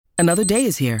Another day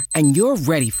is here, and you're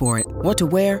ready for it. What to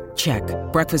wear? Check.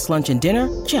 Breakfast, lunch, and dinner?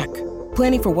 Check.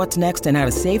 Planning for what's next and how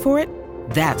to save for it?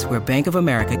 That's where Bank of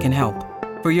America can help.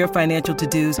 For your financial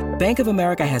to-dos, Bank of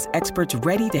America has experts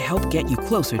ready to help get you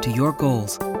closer to your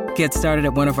goals. Get started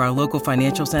at one of our local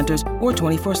financial centers or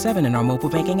 24/7 in our mobile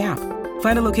banking app.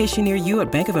 Find a location near you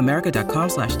at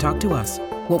bankofamerica.com/talktous.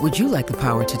 What would you like the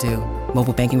power to do?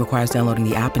 Mobile banking requires downloading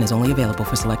the app and is only available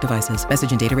for select devices.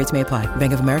 Message and data rates may apply.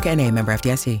 Bank of America N.A., member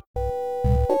FDIC.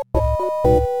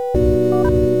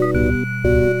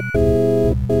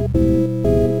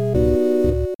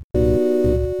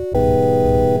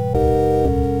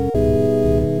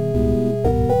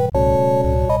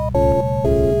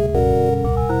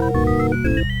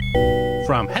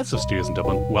 From Heads of Studios in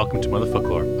Dublin, welcome to Mother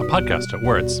Folklore, a podcast at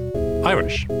words,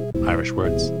 Irish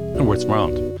words, and words from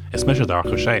Ireland. It's Misha Dark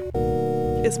O'Shea.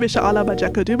 It's Misha Ala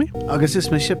Bajakadumi. Agus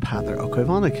is Misha Pather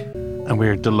O'Quivonik. And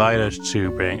we're delighted to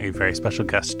bring a very special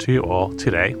guest to you all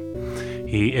today.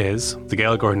 He is the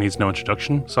Gaeilgeoir needs no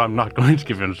introduction, so I'm not going to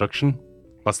give you an introduction.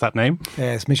 What's that name?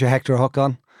 It's Misha Hector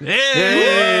Huckon.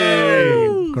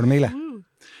 Yay! Gurmila.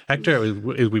 Hector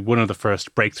is one of the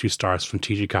first breakthrough stars from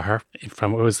TG Cahir.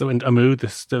 From, what was the Amu,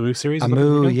 the Amu series?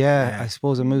 Amu, yeah. I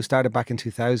suppose Amu started back in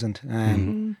 2000.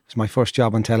 It was my first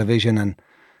job on television, and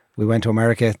we went to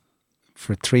America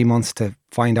for 3 months to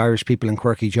find Irish people in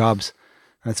quirky jobs.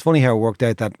 And it's funny how it worked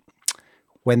out that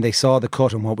when they saw the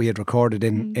cut and what we had recorded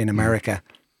in America,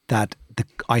 that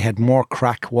I had more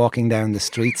crack walking down the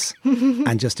streets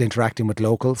and just interacting with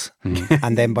locals.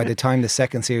 And then by the time the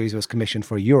second series was commissioned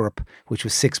for Europe, which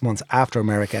was 6 months after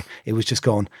America, it was just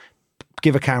going,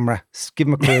 give a camera, give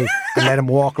him a crew, and let him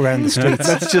walk around the streets.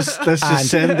 Let's just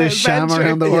send this sham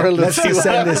around the world. Let's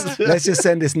just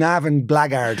send this Navan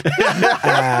blackguard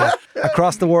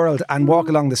across the world and walk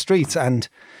along the streets. And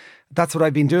that's what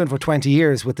I've been doing for 20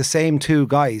 years with the same two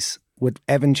guys, with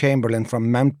Evan Chamberlain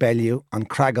from Mount Bellew on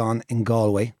Cragon in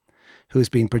Galway, who's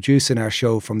been producing our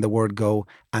show from the word go,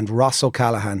 and Ross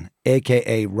O'Callaghan,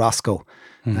 aka Roscoe.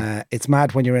 It's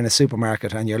mad when you're in a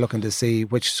supermarket and you're looking to see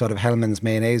which sort of Hellman's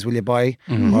mayonnaise will you buy,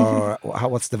 or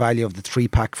what's the value of the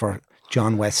 3-pack for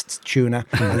John West's tuna,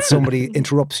 and somebody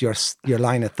interrupts your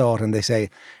line of thought and they say,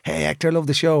 "Hey Hector, love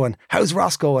the show, and how's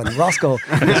Roscoe?" And Roscoe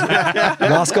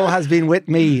has been with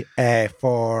me and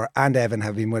Evan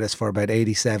have been with us for about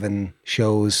 87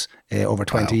 shows over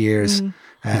 20 years.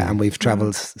 And we've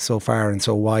travelled so far and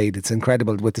so wide. It's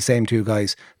incredible with the same two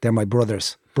guys. They're my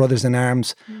brothers in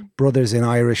arms, brothers in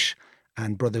Irish,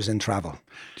 and brothers in travel.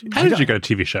 How did you get a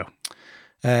TV show?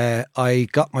 I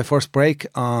got my first break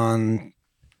on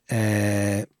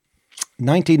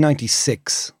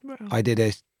 1996. Wow. I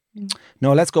did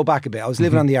no, let's go back a bit. I was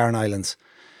living on the Aran Islands.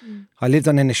 I lived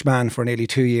on Inishmaan for nearly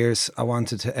 2 years. I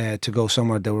wanted to go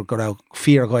somewhere that would go out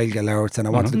Fíor Gaeilge Louth, and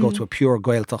I wanted to go to a pure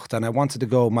Gaeltacht, and I wanted to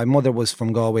go. My mother was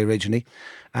from Galway originally,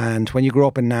 and when you grow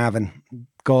up in Navan,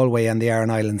 Galway and the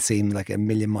Aran Islands seemed like a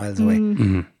million miles away.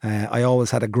 I always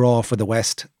had a graw for the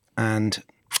West, and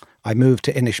I moved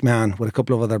to Inishmaan with a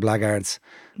couple of other blackguards.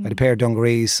 I had a pair of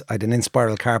dungarees, I had an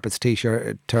Inspiral Carpets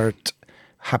t-shirt,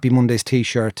 Happy Mondays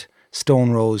t-shirt,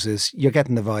 Stone Roses. You're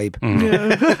getting the vibe.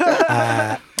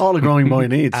 All a growing boy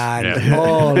needs. And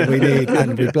all we need.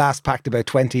 And we blast packed about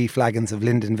 20 flagons of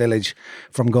Linden Village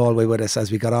from Galway with us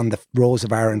as we got on the Rose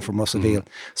of Arran from Russellville.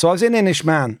 So I was in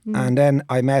Inishmaan, and then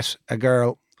I met a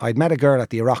girl. I'd met a girl at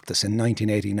the Oireachtas in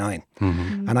 1989,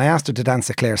 and I asked her to dance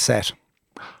a Clare set.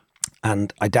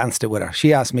 And I danced it with her.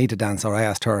 She asked me to dance, or I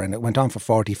asked her, and it went on for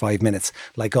 45 minutes,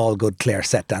 like all good Clare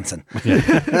set dancing.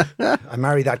 I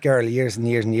married that girl years and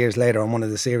years and years later on one of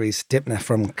the series, Dipna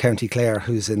from County Clare,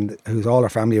 who's all her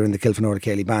family are in the Kilfenora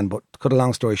Cayley band. But cut a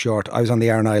long story short, I was on the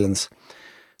Aran Islands.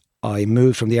 I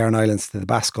moved from the Aran Islands to the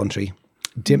Basque Country.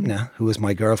 Dipna, who was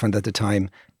my girlfriend at the time,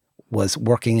 was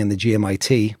working in the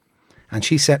GMIT, and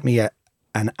she sent me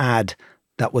an ad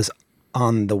that was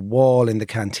on the wall in the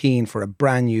canteen for a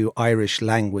brand new Irish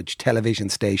language television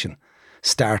station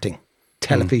starting,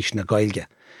 Television Gaeilge.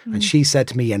 And she said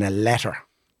to me in a letter,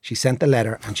 she sent the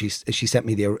letter, and she sent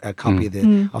me a copy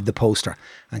of the poster,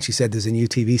 and she said, "There's a new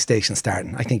TV station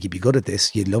starting. I think you'd be good at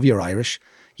this. You'd love your Irish.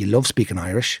 You love speaking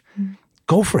Irish.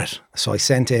 Go for it." So I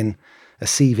sent in a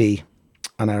CV,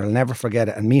 and I'll never forget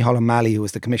it. And Micheál O'Malley, who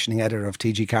was the commissioning editor of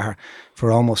TG Cahir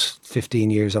for almost 15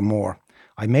 years or more,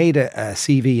 I made a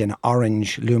CV in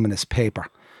orange luminous paper,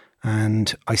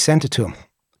 and I sent it to him,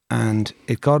 and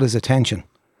it got his attention.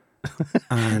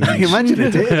 And I imagine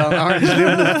it did on orange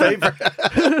luminous paper.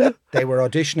 They were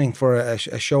auditioning for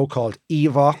a show called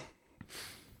Eva,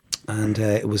 and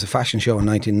it was a fashion show in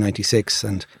 1996,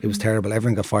 and it was terrible.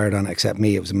 Everyone got fired on it except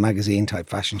me. It was a magazine type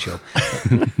fashion show.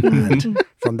 And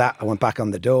From that, I went back on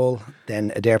the dole.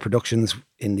 Then Adair Productions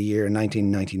in the year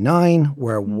 1999,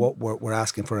 where we're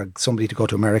asking for somebody to go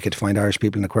to America to find Irish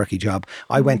people in a quirky job.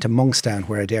 I went to Monkstown,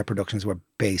 where Adair Productions were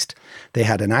based. They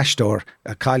had an ash store,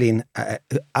 a Colleen,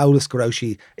 Aulis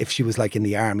Grouchy, if she was like in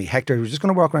the army. Hector was just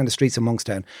going to walk around the streets of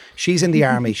Monkstown. She's in the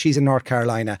army. She's in North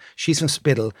Carolina. She's from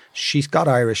Spittle. She's got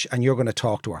Irish, and you're going to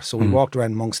talk to her. So we walked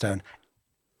around Monkstown,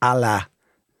 a la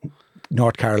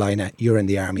North Carolina, you're in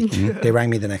the army. They rang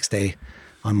me the next day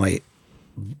on my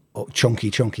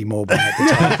chunky mobile at the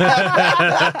time.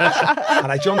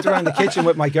 And I jumped around the kitchen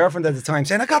with my girlfriend at the time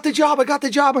saying, I got the job,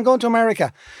 I'm going to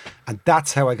America. And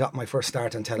that's how I got my first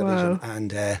start on television. Wow.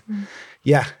 And that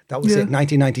was it,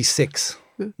 1996.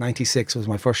 96 was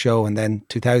my first show, and then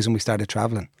 2000 we started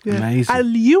travelling. Yeah. Amazing.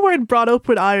 And you weren't brought up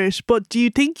with Irish, but do you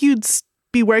think you'd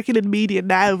be working in media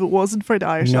now if it wasn't for the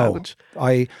Irish language?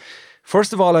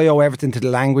 First of all, I owe everything to the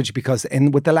language, because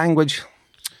with the language,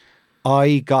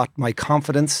 I got my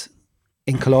confidence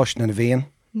in Coláiste na Bhíon,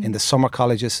 in the summer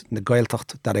colleges, in the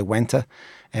Gaeltacht that I went to.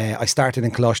 I started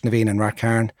in Coláiste na Bhíon in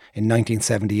Rathcarn in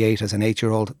 1978 as an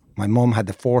 8-year-old. My mum had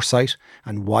the foresight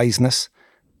and wiseness.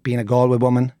 Being a Galway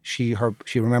woman, she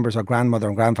remembers her grandmother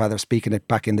and grandfather speaking it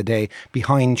back in the day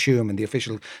behind Tuam and the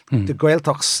official. The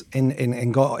Gaeltachts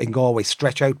in Galway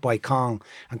stretch out by Cong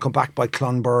and come back by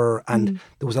Clonbur, and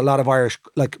there was a lot of Irish,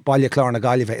 like Ballyclare na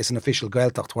Gaillimhe is an official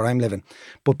Gaeltacht where I'm living.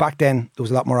 But back then there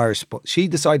was a lot more Irish. But she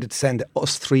decided to send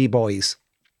us 3 boys,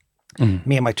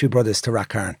 me and my 2 brothers, to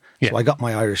Rathcarn. So I got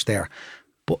my Irish there.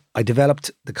 But I developed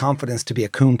the confidence to be a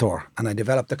cúntóir, and I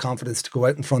developed the confidence to go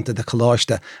out in front of the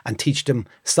Coláiste and teach them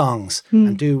songs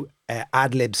and do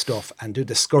ad-lib stuff and do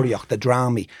the scurrioch, the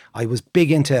drama. I was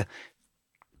big into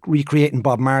recreating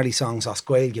Bob Marley songs as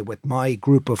Gaeilge with my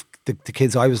group of the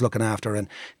kids I was looking after, and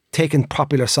taking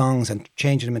popular songs and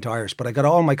changing them into Irish. But I got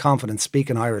all my confidence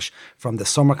speaking Irish from the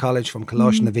summer college, from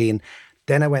Coláiste na Bhíon.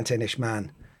 Then I went to Inishmaan.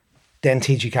 Then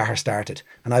TG Cahir started,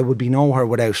 and I would be nowhere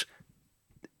without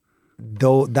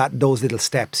those little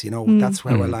steps, that's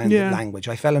where I learned the language.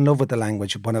 I fell in love with the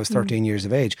language when I was 13 years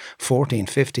of age, 14,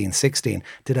 15, 16.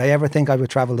 Did I ever think I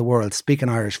would travel the world speaking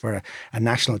Irish for a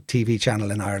national TV channel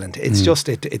in Ireland? It's just,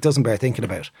 it doesn't bear thinking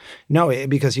about. No,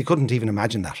 because you couldn't even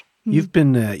imagine that. You've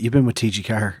been with TG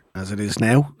Cahir as it is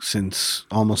now since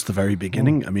almost the very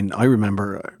beginning. I mean, I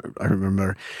remember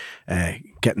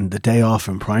getting the day off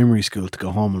in primary school to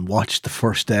go home and watch the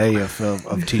first day of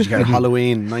TG Cahir,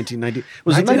 Halloween, 1990.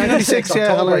 Was it 1996?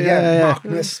 October, Yeah.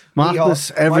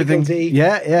 Machness, everything.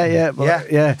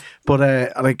 Yeah. But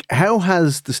like, how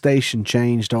has the station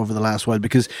changed over the last while?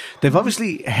 Because they've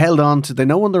obviously held on to. They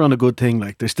know when they're on a good thing.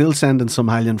 Like, they're still sending some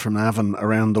Hallion from Navan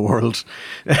around the world,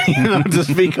 to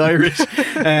speak Irish.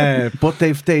 But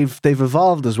they've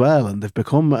evolved as well, and they've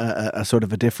become a sort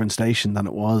of a different station than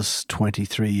it was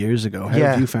 23 years ago. How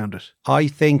have you found it? I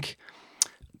think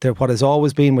what has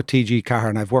always been with TG Cahir,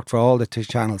 and I've worked for all the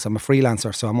channels. I'm a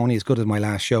freelancer, so I'm only as good as my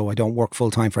last show. I don't work full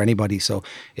time for anybody, so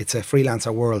it's a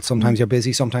freelancer world. Sometimes you're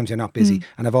busy, sometimes you're not busy,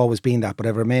 and I've always been that. But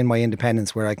I've remained my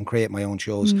independence where I can create my own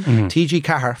shows. TG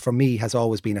Cahir for me has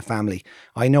always been a family.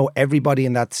 I know everybody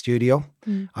in that studio.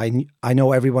 I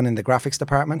know everyone in the graphics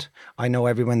department. I know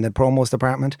everyone in the promos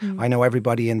department. I know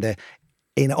everybody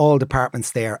in all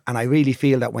departments there, and I really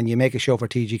feel that when you make a show for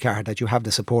TG Cahir, that you have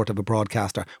the support of a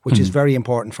broadcaster, which is very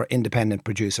important for independent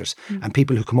producers and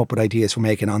people who come up with ideas for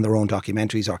making on their own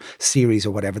documentaries or series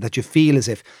or whatever, that you feel as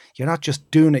if you're not just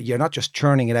doing it, you're not just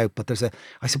churning it out, but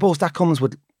I suppose that comes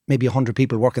with maybe 100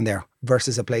 people working there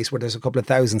versus a place where there's a couple of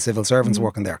thousand civil servants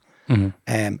working there,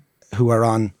 who are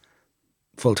on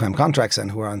full-time contracts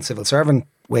and who are on civil servant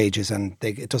wages, and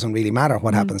it doesn't really matter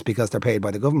what happens because they're paid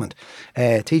by the government.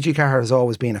 TG Cahir has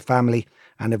always been a family,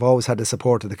 and they've always had the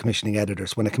support of the commissioning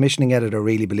editors. When a commissioning editor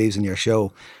really believes in your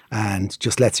show and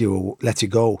just lets you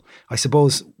go, I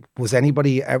suppose, was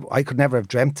anybody, I could never have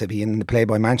dreamt to be in the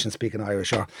Playboy Mansion speaking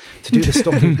Irish, or to do the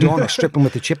stuff we've done, or stripping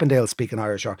with the Chippendales speaking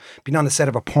Irish, or being on the set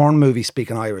of a porn movie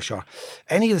speaking Irish, or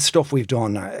any of the stuff we've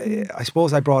done. I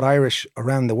suppose I brought Irish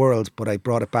around the world, but I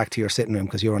brought it back to your sitting room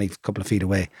because you're only a couple of feet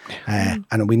away.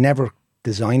 And we never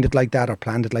designed it like that or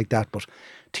planned it like that, but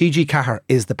TG Cahir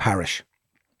is the parish.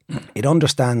 It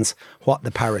understands what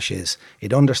the parish is.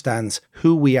 It understands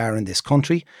who we are in this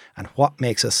country and what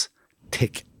makes us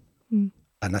tick.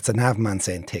 And that's a Nav man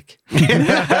saying tick.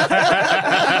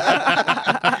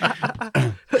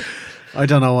 I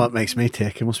don't know what makes me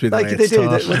tick. It must be the way it's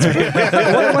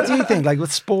taught. What do you think? Like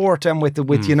with sport and with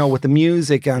the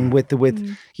music and with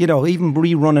even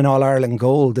rerunning All Ireland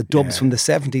Gold, the dubs from the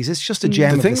 70s. It's just a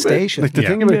gem of the station. The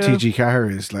thing about TG Cahir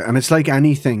is, and it's like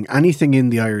anything in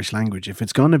the Irish language. If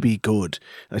it's going to be good,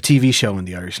 a TV show in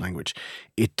the Irish language,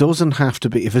 it doesn't have to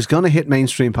be, if it's going to hit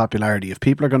mainstream popularity, if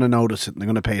people are going to notice it and they're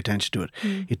going to pay attention to it,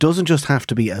 it doesn't just have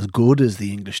to be as good as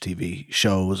the English TV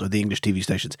shows or the English TV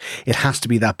stations. It has to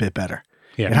be that bit better.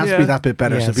 Yeah. It has to be that bit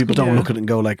better, so people don't Yeah. look at it and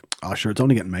go like, "Oh, sure, it's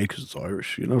only getting made because it's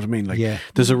Irish." You know what I mean? Like,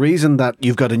 there's a reason that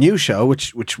you've got a new show,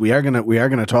 which we are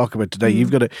gonna talk about today.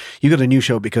 You've got a new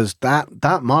show because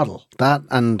that model,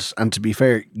 and to be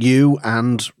fair, you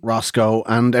and Roscoe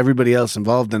and everybody else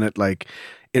involved in it, like,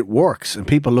 it works, and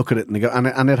people look at it and they go,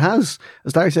 and it has,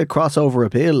 as Larry said, crossover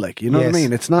appeal. Like, you know what I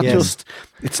mean? It's not just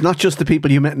the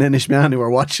people you met in Inishmaan who are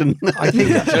watching. I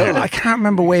think I can't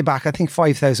remember way back. I think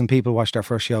 5,000 people watched our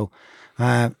first show.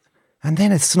 And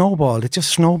then it snowballed. It just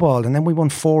snowballed. And then we won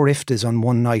 4 IFTAs on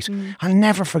one night. I'll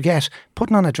never forget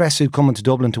putting on a dress suit coming to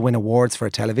Dublin to win awards for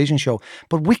a television show.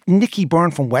 But Nicky Byrne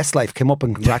from Westlife came up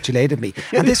and congratulated me.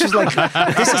 And this was like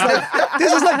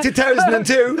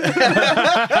 2002.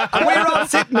 And we're all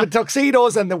sitting in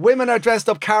tuxedos, and the women are dressed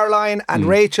up, Caroline and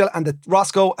Rachel and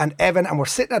Roscoe and Evan, and we're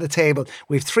sitting at a table.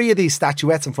 We have 3 of these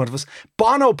statuettes in front of us.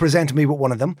 Bono presented me with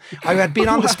one of them. I had been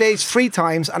on the stage 3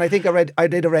 times, and I think I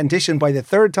did a rendition by the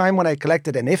 3rd time when I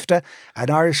collected an IFTA, an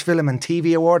Irish Film and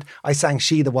TV Award. I sang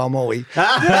She the Wamoe. Live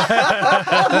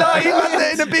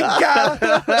in a big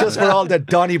gala, just for all the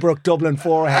Donnybrook Dublin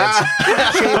foreheads.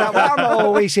 She the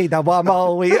Wamoe, she the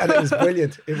Wamoe, and it was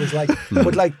brilliant. It was like,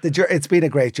 but like it's been a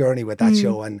great journey with that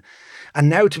show, and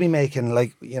now to be making,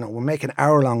 like, you know, we're making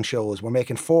hour-long shows, we're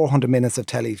making 400 minutes of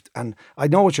telly, and I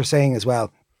know what you're saying as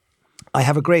well. I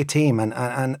have a great team,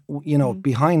 and you know,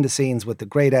 behind the scenes with the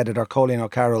great editor Colleen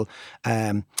O'Carroll,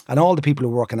 and all the people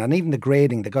who work on it, and even the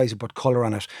grading, the guys who put colour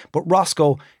on it. But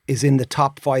Roscoe is in the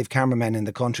top 5 cameramen in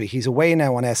the country. He's away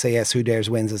now on SAS Who Dares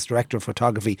Wins as director of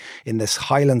photography in the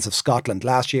Highlands of Scotland.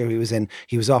 Last year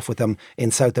he was off with them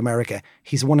in South America.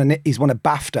 He's won a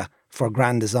BAFTA for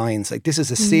grand designs. Like, this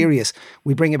is a serious,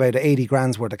 we bring about 80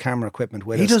 grand's worth of camera equipment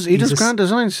with us. He does grand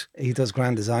designs. He does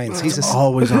grand designs. He's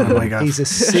always on my God. He's a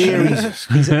serious.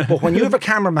 But when you have a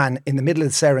cameraman in the middle of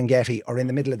the Serengeti or in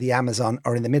the middle of the Amazon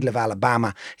or in the middle of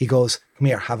Alabama, he goes, "Come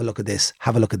here, have a look at this,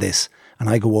 have a look at this." And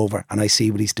I go over and I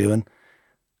see what he's doing.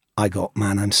 I go,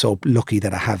 "Man, I'm so lucky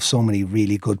that I have so many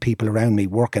really good people around me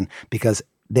working, because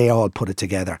they all put it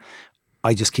together."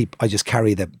 I just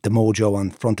carry the mojo on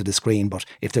front of the screen, but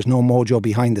if there's no mojo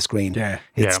behind the screen,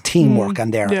 it's teamwork,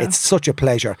 and it's such a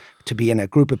pleasure to be in a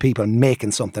group of people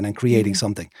making something and creating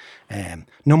something.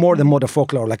 No more than mother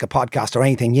folklore, like a podcast or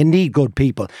anything. You need good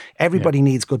people. Everybody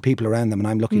needs good people around them, and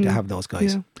I'm lucky to have those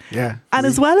guys. Yeah. And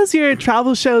as well as your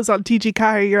travel shows on TG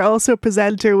Car, you're also a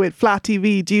presenter with Flat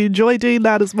TV. Do you enjoy doing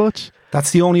that as much? That's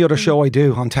the only other show I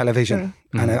do on television.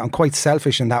 And I'm quite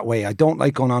selfish in that way. I don't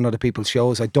like going on other people's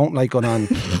shows. I don't like going on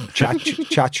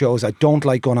chat shows. I don't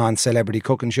like going on celebrity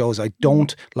cooking shows. I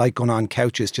don't like going on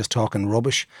couches just talking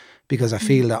rubbish, because I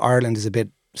feel that Ireland is a bit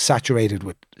saturated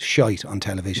with shite on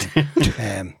television.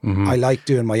 I like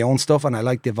doing my own stuff, and I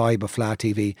like the vibe of Flat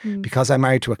TV because I'm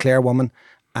married to a Clare woman,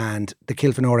 and the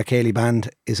Kilfenora Cayley band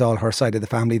is all her side of the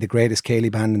family, the greatest Cayley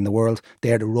band in the world.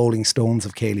 They're the Rolling Stones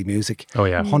of Cayley music.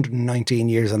 119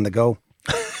 years on the go.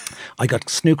 I got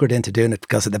snookered into doing it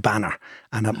because of the banner,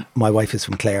 and my wife is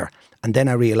from Clare. And then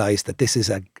I realised that this is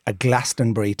a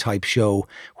Glastonbury type show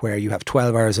where you have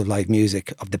 12 hours of live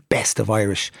music of the best of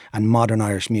Irish and modern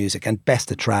Irish music and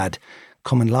best of trad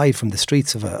coming live from the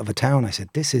streets of a town. I said,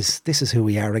 this is who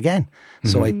we are again.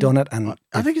 So I'd done it, and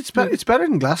I think it's better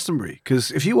than Glastonbury,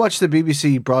 because if you watch the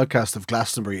BBC broadcast of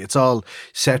Glastonbury, it's all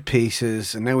set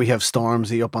pieces, and now we have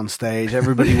Stormzy up on stage,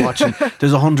 everybody watching.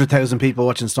 There's 100,000 people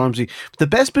watching Stormzy. But the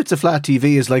best bits of Flat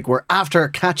TV is like we're after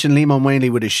catching Liam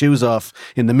Whaley with his shoes off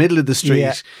in the middle of the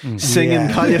street, singing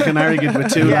Cailleach and Arrogant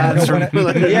with 2 lads.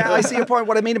 I see your point.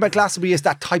 What I mean about Glastonbury is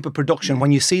that type of production,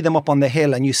 when you see them up on the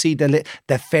hill and you see the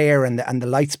fair and the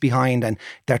lights behind, and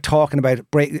they're talking about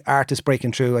artists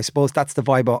breaking through. I suppose that's the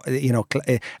vibe of, you know,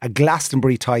 a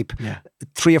Glastonbury type,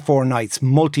 3 or 4 nights,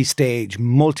 multi-stage,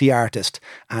 multi-artist,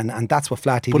 and that's what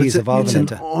Flat TV is evolving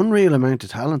into. It's an unreal amount of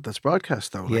talent that's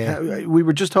broadcast, though. Like, we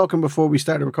were just talking before we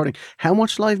started recording. How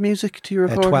much live music do you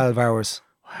record? 12 hours.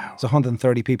 Wow. There's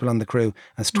 130 people on the crew.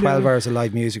 That's 12 hours of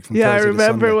live music from Thursday I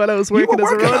remember to Sunday. when I was working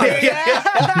as a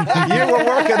runner. You were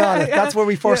working on it. That's where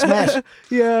we first met.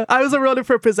 Yeah, I was a runner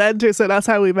for presenter, so that's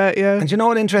how we met. Yeah. And you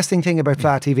know an interesting thing about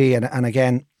Flat TV, and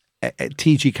again,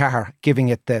 TG Car giving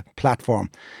it the platform.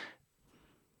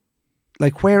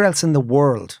 Like, where else in the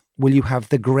world will you have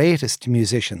the greatest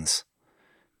musicians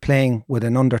playing with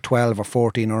an under 12 or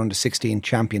 14 or under 16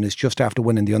 champion who's just after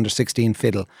winning the under 16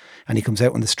 fiddle, and he comes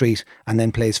out on the street and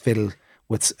then plays fiddle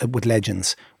with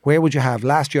legends. Where would you have?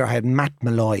 Last year I had Matt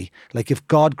Malloy. Like if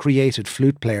God created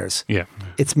flute players,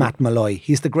 it's Matt Malloy.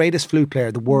 He's the greatest flute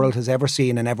player the world has ever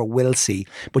seen and ever will see.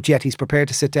 But yet he's prepared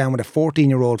to sit down with a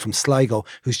 14-year-old from Sligo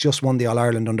who's just won the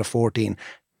All-Ireland Under-14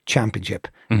 championship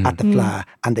at the Fleadh,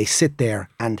 and they sit there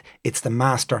and it's the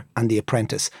master and the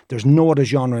apprentice. There's no other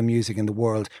genre of music in the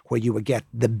world where you would get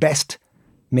the best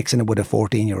mixing it with a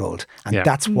 14-year-old. And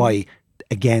that's why,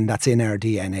 again, that's in our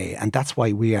DNA. And that's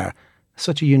why we are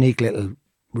such a unique little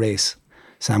race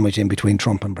sandwiched in between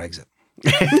Trump and Brexit.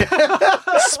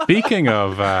 Speaking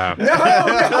of...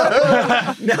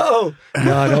 No,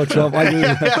 Trump.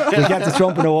 We'll get to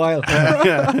Trump in a while.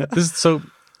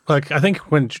 I think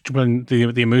when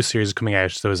the Moose series was coming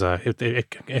out, there was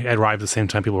it arrived at the same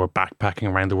time. People were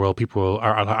backpacking around the world.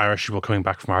 Irish people coming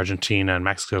back from Argentina and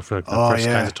Mexico for the first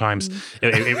kinds of times.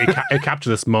 It captured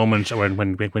this moment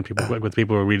when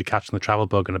people were really catching the travel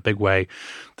bug in a big way.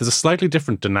 There's a slightly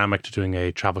different dynamic to doing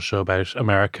a travel show about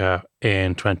America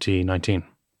in 2019.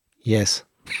 Yes,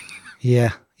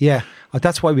 yeah.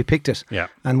 That's why we picked it. Yeah,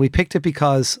 and we picked it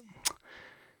because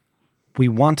we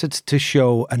wanted to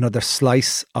show another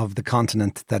slice of the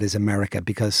continent that is America,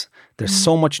 because there's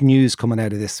so much news coming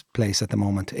out of this place at the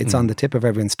moment. It's on the tip of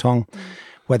everyone's tongue.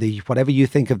 Whatever you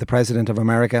think of the president of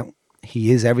America, he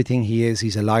is everything he is.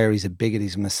 He's a liar, he's a bigot,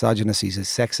 he's a misogynist, he's a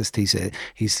sexist,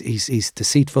 he's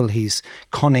deceitful, he's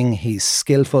cunning, he's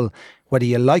skillful. Whether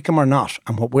you like him or not,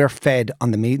 and what we're fed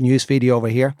on the news media over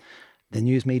here, the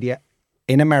news media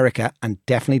in America and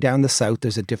definitely down the south,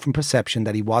 there's a different perception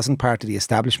that he wasn't part of the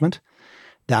establishment,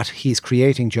 that he's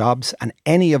creating jobs. And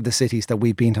any of the cities that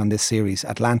we've been to on this series,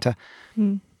 Atlanta,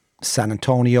 San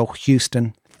Antonio,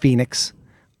 Houston, Phoenix,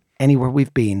 anywhere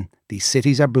we've been, these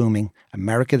cities are booming.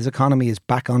 America's economy is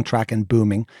back on track and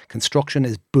booming. Construction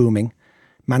is booming.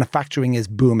 Manufacturing is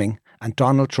booming. And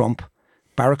Donald Trump,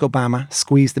 Barack Obama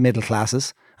squeezed the middle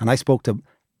classes. And I spoke to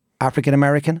African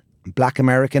American, Black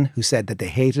American who said that they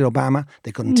hated Obama.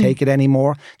 They couldn't take it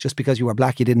anymore. Just because you were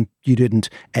black, you didn't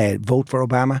vote for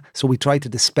Obama. So we tried to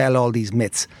dispel all these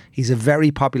myths. He's a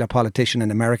very popular politician in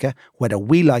America, whether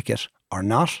we like it or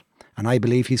not. And I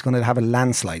believe he's going to have a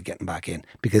landslide getting back in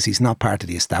because he's not part of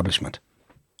the establishment.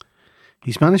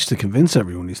 He's managed to convince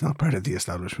everyone he's not part of the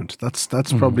establishment. That's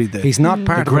probably he's not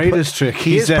part the greatest trick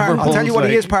he's ever pulled. I'll tell you what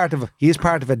he is part of. He is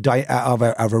part of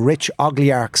a rich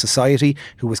oligarch society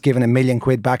who was given £1 million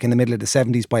back in the middle of the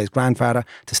 70s by his grandfather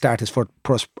to start his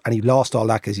first, and he lost all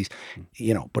that because he's,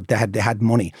 but they had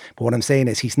money. But what I'm saying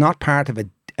is he's not part of a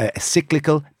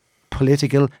cyclical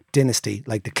political dynasty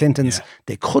like the Clintons.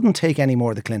 They couldn't take any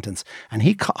more of the Clintons, and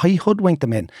he hoodwinked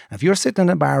them in. If you're sitting in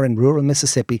a bar in rural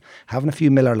Mississippi having a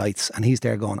few Miller Lights and he's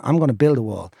there going, I'm going to build a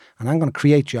wall and I'm going to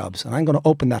create jobs and I'm going to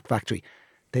open that factory,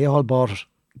 they all bought it.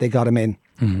 They got him in.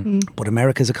 But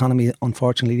America's economy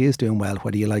unfortunately is doing well,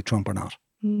 whether you like Trump or not.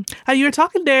 And you were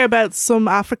talking there about some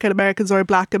African Americans or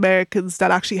Black Americans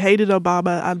that actually hated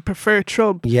Obama and prefer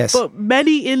Trump. Yes. But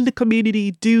many in the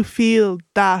community do feel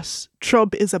that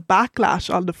Trump is a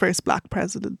backlash on the first black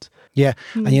president. Yeah.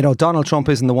 And Donald Trump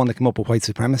isn't the one that came up with white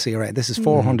supremacy, right? This is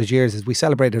 400 years. We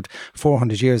celebrated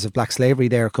 400 years of black slavery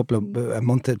there a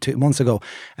month or 2 months ago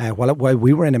while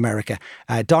we were in America.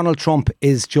 Donald Trump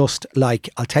is just like,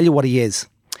 I'll tell you what he is.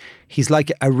 He's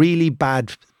like a really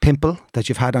bad pimple that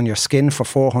you've had on your skin for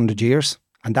 400 years.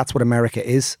 And that's what America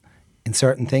is in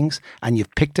certain things. And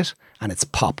you've picked it and it's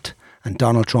popped. And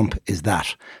Donald Trump is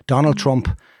that. Donald Trump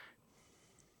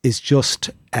is just,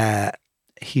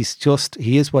 he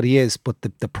is what he is. But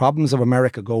the problems of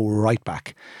America go right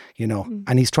back,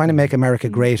 and he's trying to make America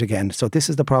great again. So this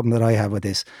is the problem that I have with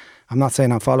this. I'm not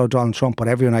saying I follow Donald Trump, but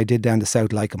everyone I did down the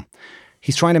south like him.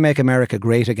 He's trying to make America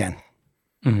great again.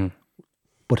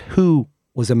 But who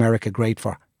was America great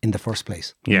for in the first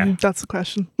place? Yeah. That's the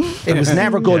question. It was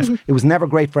never good. Yeah. It was never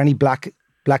great for any black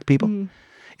people.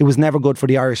 It was never good for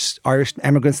the Irish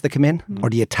immigrants that come in or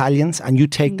the Italians. And you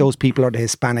take those people or the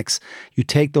Hispanics, you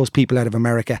take those people out of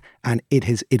America and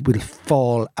it will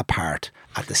fall apart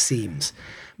at the seams.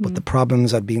 But the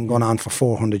problems have been going on for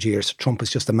 400 years. Trump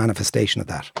is just a manifestation of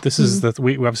that. This is that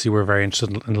we obviously we're very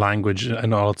interested in language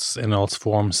in all its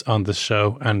forms on this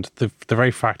show, and the very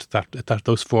fact that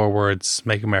those 4 words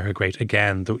make America great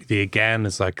again. The again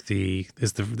is like the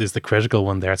critical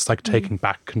one there. It's like taking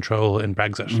back control in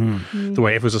Brexit. The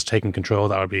way if it was just taking control,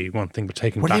 that would be one thing, but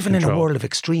taking we're back living control. In a world of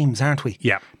extremes, aren't we?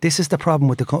 Yeah. This is the problem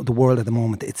with the world at the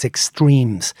moment. It's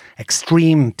extremes,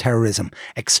 extreme terrorism,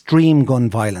 extreme gun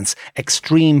violence,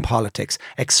 extreme extreme politics,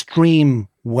 extreme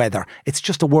weather. It's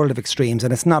just a world of extremes,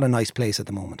 and it's not a nice place at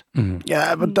the moment.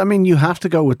 Yeah, but I mean, you have to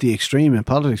go with the extreme in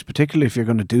politics, particularly if you're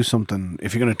going to do something,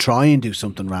 if you're going to try and do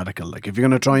something radical. Like if you're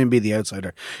going to try and be the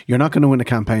outsider, you're not going to win a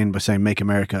campaign by saying "Make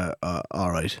America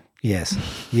all right." Yes,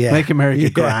 yeah. Make America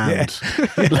grand.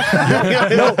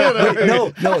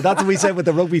 No, that's what we said with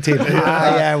the rugby team.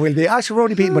 We'll be actually we're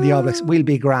only beaten by the All Blacks. We'll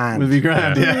be grand. We'll be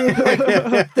grand.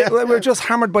 Yeah. We're just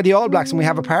hammered by the All Blacks, and we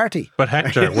have a party. But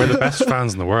Hector, we're the best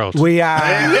fans in the world. We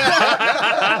are.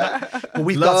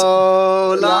 We've got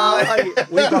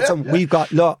some.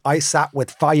 Look, I sat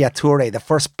with Faya Toure, the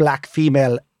first black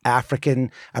female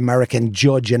African American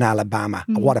judge in Alabama.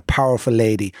 What a powerful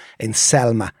lady in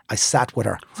Selma. I sat with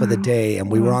her for the day,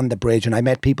 and we were on the bridge, and I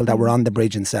met people that were on the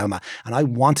bridge in Selma, and I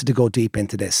wanted to go deep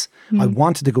into this. I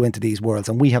wanted to go into these worlds,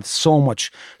 and we have so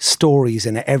much stories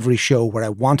in every show where I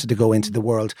wanted to go into the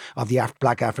world of the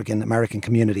black African American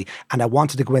community, and I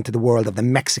wanted to go into the world of the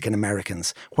Mexican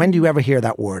Americans. When do you ever hear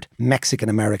that word, Mexican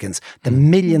Americans? The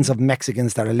millions of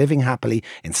Mexicans that are living happily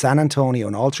in San Antonio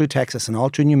and all through Texas and all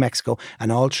through New Mexico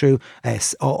and all through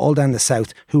all down the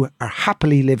south, who are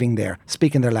happily living there,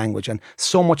 speaking their language, and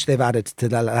so much they've added to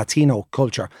the Latino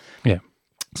culture. Yeah.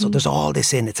 So there's all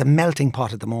this in. It's a melting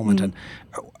pot at the moment, and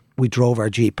we drove our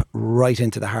Jeep right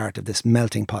into the heart of this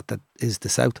melting pot that is the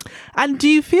South. And do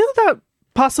you feel that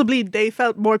possibly they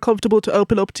felt more comfortable to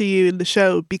open up to you in the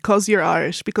show because you're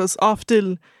Irish? Because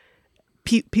often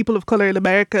people of colour in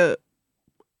America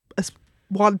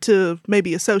want to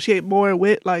maybe associate more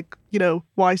with, like, you know,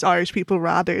 white Irish people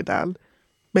rather than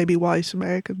maybe white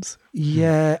Americans.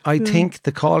 Yeah, I think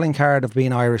the calling card of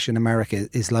being Irish in America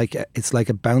is like it's like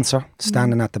a bouncer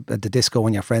standing at the disco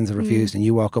when your friends have refused, and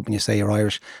you walk up and you say you're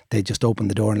Irish. They just open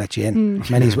the door and let you in.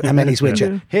 Many's with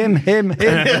you. Him.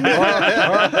 The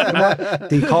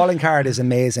calling card is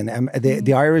amazing.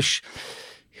 The Irish.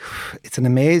 It's an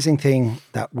amazing thing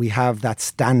that we have that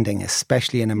standing,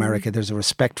 especially in America. There's a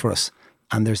respect for us,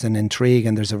 and there's an intrigue,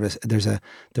 and there's a respect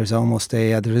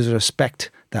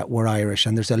that we're Irish,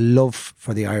 and there's a love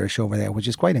for the Irish over there, which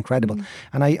is quite incredible.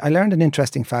 And I learned an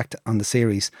interesting fact on the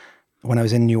series when I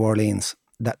was in New Orleans,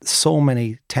 that so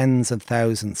many tens of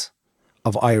thousands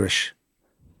of Irish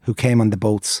who came on the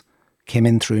boats came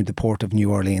in through the port of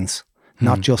New Orleans.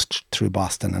 Not just through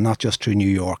Boston and not just through New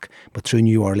York, but through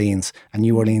New Orleans. And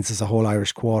New Orleans is a whole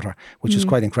Irish quarter, which is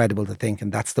quite incredible to think.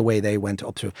 And that's the way they went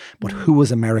up through. But who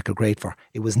was America great for?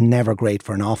 It was never great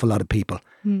for an awful lot of people.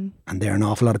 And there are an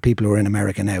awful lot of people who are in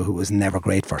America now who it was never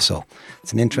great for. So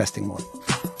it's an interesting one.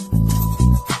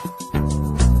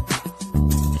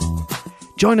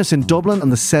 Join us in Dublin on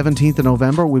the 17th of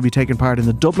November. We'll be taking part in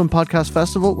the Dublin Podcast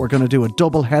Festival. We're going to do a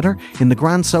double header in the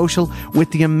Grand Social with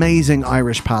the amazing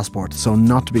Irish Passport, so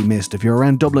not to be missed. If you're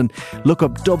around Dublin, look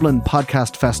up Dublin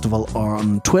Podcast Festival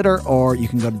on Twitter, or you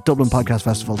can go to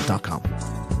dublinpodcastfestival.com.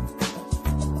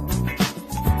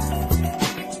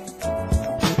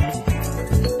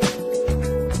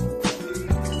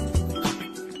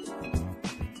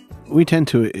 We tend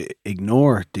to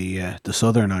ignore the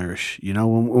Southern Irish, you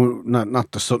know,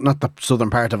 not the southern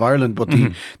part of Ireland, but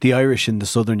the Irish in the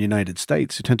southern United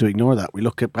States. We tend to ignore that. We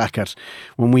look back at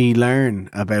when we learn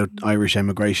about Irish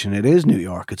emigration. It is New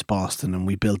York, it's Boston, and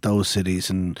we built those cities.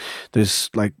 And there's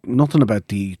like nothing about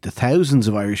the thousands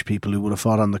of Irish people who would have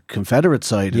fought on the Confederate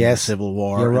side in the Civil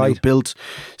War. You're right. Who built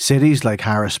cities like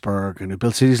Harrisburg, and who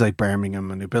built cities like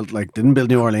Birmingham, and who didn't build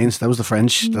New Orleans. That was the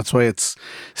French. That's why it's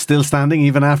still standing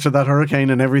even after that hurricane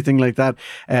and everything like that.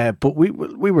 But we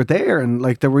were there, and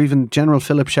like there were even General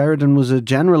Philip Sheridan was a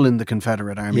general in the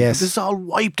Confederate Army. Yes. This is all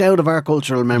wiped out of our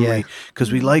cultural memory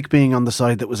because we like being on the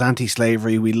side that was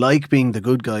anti-slavery. We like being the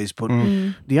good guys, but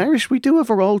the Irish, we do have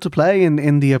a role to play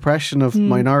in the oppression of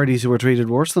minorities who were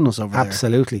treated worse than us over there.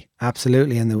 Absolutely.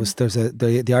 And there's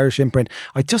the Irish imprint.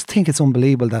 I just think it's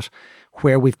unbelievable that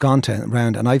where we've gone to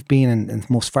around, and I've been in the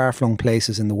most far-flung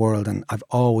places in the world, and I've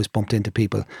always bumped into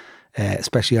people,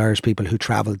 especially Irish people who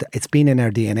travelled. It's been in our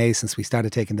DNA since we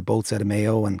started taking the boats out of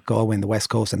Mayo and Galway and the West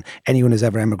Coast, and anyone who's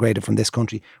ever emigrated from this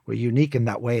country, we're unique in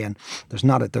that way. And there's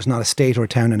not a state or a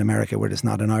town in America where there's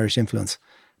not an Irish influence.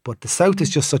 But the South is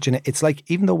just it's like,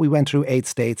 even though we went through 8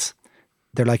 states,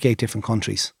 they're like 8 different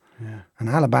countries. Yeah. And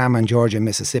Alabama and Georgia and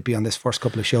Mississippi on this first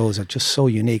couple of shows are just so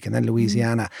unique. And then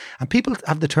Louisiana. And people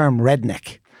have the term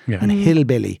redneck and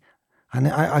hillbilly. And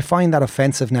I find that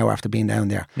offensive now after being down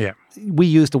there. Yeah. We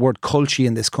use the word culture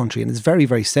in this country, and it's very,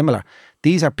 very similar.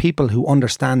 These are people who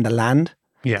understand the land.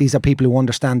 Yeah. These are people who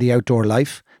understand the outdoor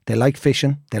life. They like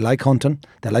fishing. They like hunting.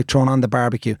 They like throwing on the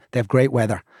barbecue. They have great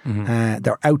weather.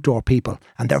 They're outdoor people,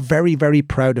 and they're very, very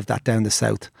proud of that down the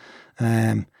south.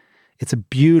 It's a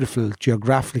beautiful,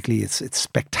 geographically, it's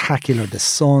spectacular. The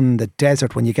sun, the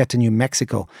desert, when you get to New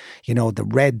Mexico, you know, the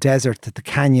red desert, the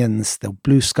canyons, the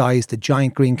blue skies, the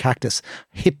giant green cactus,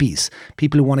 hippies,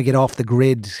 people who want to get off the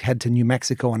grid, head to New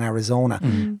Mexico and Arizona.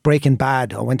 Breaking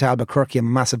Bad, I went to Albuquerque, I'm a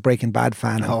massive Breaking Bad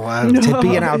fan. Oh, wow. To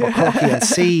be in Albuquerque and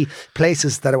see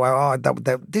places that are,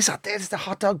 this is the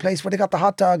hot dog place where they got the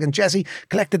hot dog, and Jesse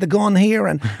collected the gun here,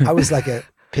 and I was like a...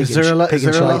 Is there a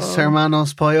Los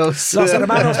Hermanos Pollos? Los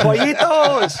Hermanos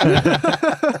Pollitos!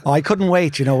 I couldn't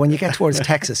wait. You know, when you get towards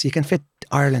Texas, you can fit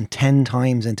Ireland 10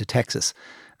 times into Texas.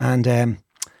 And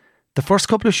the first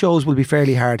couple of shows will be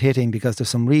fairly hard hitting because there's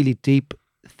some really deep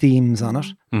themes on it,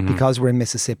 because we're in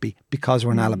Mississippi, because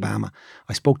we're in Alabama.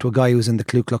 I spoke to a guy who was in the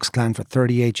Ku Klux Klan for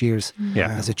 38 years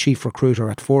as a chief recruiter.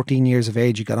 At 14 years of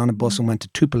age, he got on a bus and went to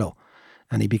Tupelo.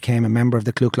 And he became a member of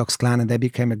the Ku Klux Klan, and they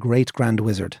became a great Grand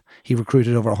Wizard. He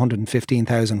recruited over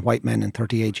 115,000 white men in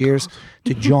 38 years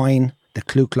to join the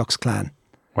Ku Klux Klan.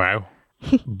 Wow.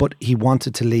 But he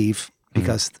wanted to leave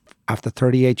because after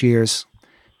 38 years,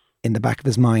 in the back of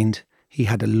his mind, he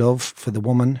had a love for the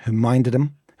woman who minded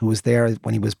him, who was there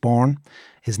when he was born.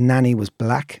 His nanny was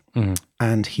black,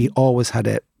 and he always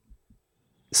had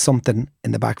something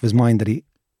in the back of his mind that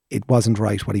it wasn't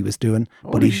right what he was doing,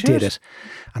 but he did it.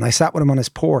 And I sat with him on his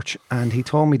porch, and he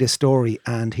told me this story,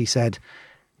 and he said,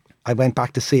 I went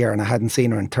back to see her, and I hadn't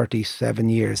seen her in 37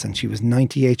 years, and she was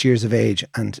 98 years of age,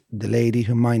 and the lady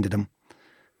who minded him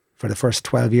for the first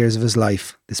 12 years of his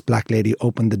life, this black lady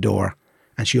opened the door,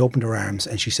 and she opened her arms,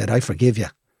 and she said, I forgive you.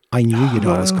 I knew you'd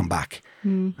always come back.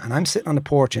 And I'm sitting on the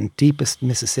porch in deepest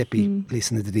Mississippi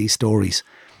listening to these stories,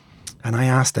 and I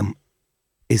asked him,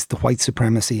 is the white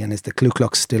supremacy and is the Ku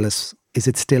Klux still is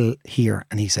it still here?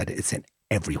 And he said it's in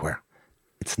everywhere.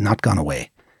 It's not gone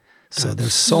away. So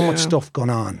there's so much stuff going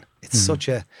on. It's such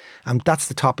a, and that's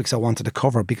the topics I wanted to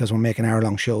cover because we're making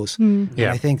hour-long shows. And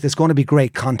I think there's going to be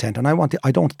great content. And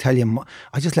I don't tell you,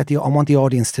 I just I want the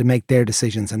audience to make their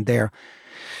decisions and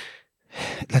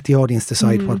let the audience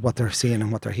decide what they're seeing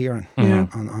and what they're hearing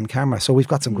on camera. So we've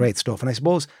got some great stuff. And I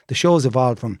suppose the show's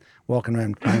evolved from walking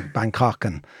around Bangkok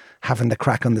and having the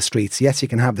crack on the streets. Yes, you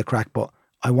can have the crack, but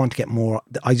I want to get more.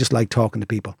 I just like talking to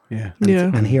people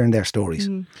and hearing their stories.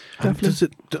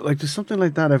 Does something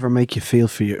like that ever make you feel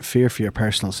fear for your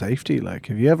personal safety? Like,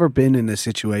 have you ever been in a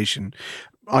situation,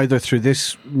 either through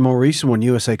this more recent one,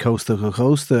 USA Costa to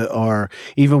Costa, or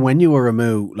even when you were a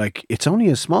Moo, like it's only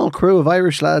a small crew of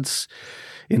Irish lads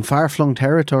in far-flung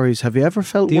territories. Have you ever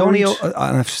felt worried?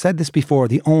 And I've said this before,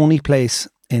 the only place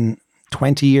in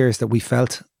 20 years that we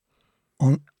felt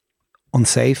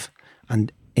unsafe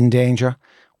and in danger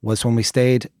was when we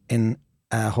stayed in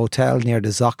a hotel near the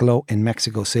Zocalo in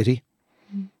Mexico City.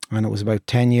 And it was about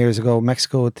 10 years ago.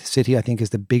 Mexico City, I think,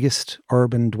 is the biggest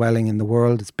urban dwelling in the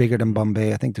world. It's bigger than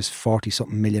Bombay. I think there's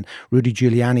 40-something million. Rudy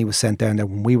Giuliani was sent down there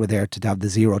when we were there to have the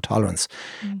zero tolerance.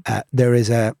 There is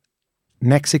a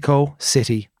Mexico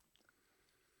City.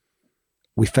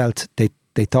 We felt they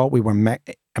thought we were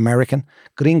American.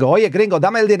 Gringo, oye, gringo,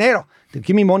 dame el dinero.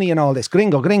 Give me money and all this.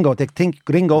 Gringo. They think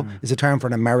gringo is a term for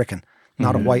an American,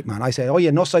 not a white man. I say, oye,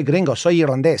 no soy gringo, soy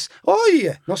irlandés.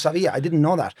 Oye, no sabía, I didn't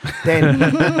know that. Then,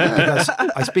 because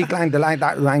I speak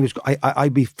that language,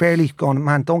 I'd be fairly going,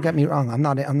 man, don't get me wrong, I'm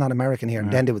not American here.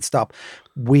 And then they would stop.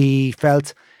 We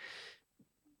felt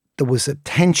there was a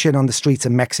tension on the streets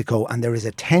of Mexico, and there is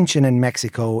a tension in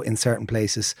Mexico in certain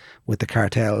places with the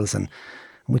cartels, and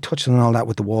we touched on all that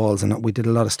with the walls, and we did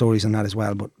a lot of stories on that as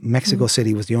well. But Mexico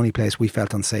City was the only place we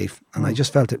felt unsafe. And I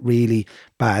just felt it really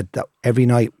bad that every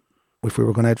night, if we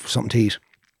were going out for something to eat,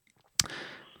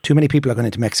 too many people are going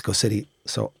into Mexico City.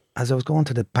 So as I was going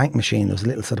to the bank machine, there was a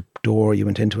little sort of door, you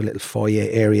went into a little foyer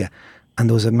area, and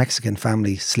there was a Mexican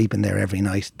family sleeping there every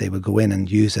night. They would go in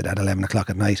and use it at 11 o'clock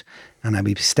at night, and I'd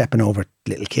be stepping over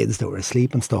little kids that were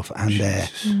asleep and stuff.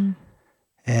 And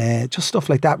just stuff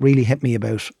like that really hit me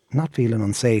about not feeling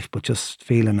unsafe, but just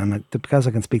feeling, and because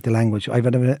I can speak the language, I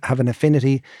have an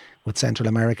affinity with Central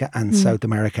America and South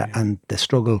America and the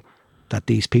struggle that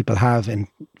these people have in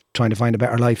trying to find a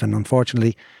better life. And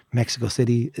unfortunately, Mexico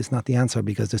City is not the answer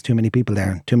because there's too many people there.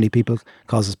 And too many people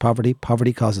causes poverty.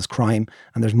 Poverty causes crime.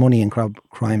 And there's money in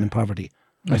crime and poverty.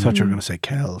 I thought you were going to say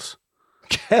Kells.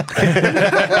 That's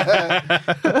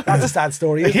a sad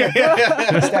story, isn't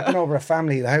it? Stepping over a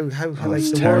family. How like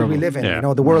the world we live in. You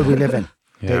know, the world we live in.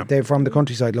 They're from the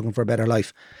countryside looking for a better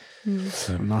life.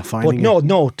 I'm not finding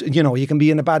but you know, you can be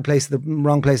in a bad place, the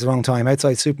wrong place at the wrong time.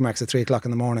 Outside Supermax at 3 o'clock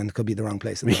in the morning, it could be the wrong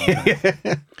place at the wrong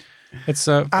time. It's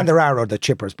and there are other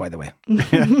chippers, by the way.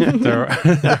 there are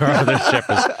other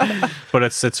chippers, but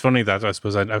it's funny that I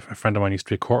suppose a friend of mine used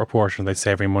to be a court reporter, and they'd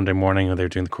say every Monday morning when they were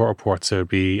doing the court reports, it would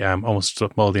be almost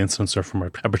all the incidents are from a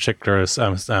particular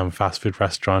fast food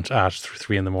restaurant at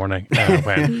 3 in the morning.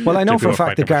 Well, I know for a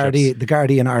fact the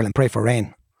Gardaí in Ireland pray for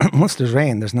rain. Once there's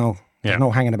rain, there's no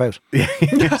hanging about.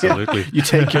 Absolutely. You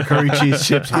take your curry cheese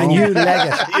chips home. And you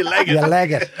leg it. You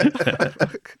leg it.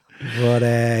 But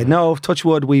no, touch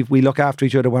wood, we look after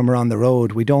each other when we're on the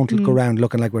road. We don't go around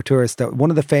looking like we're tourists. One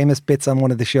of the famous bits on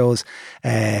one of the shows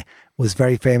was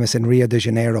very famous in Rio de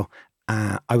Janeiro.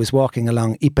 I was walking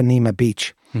along Ipanema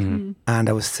Beach. And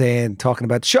I was talking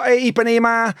about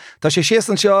Ipanema, tá sé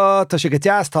síosan seo, tá sé go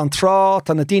deas tá an trá,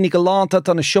 tá na daoine go lánta,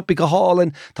 tá na sioppi go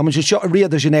hálinn, tá man seo Rio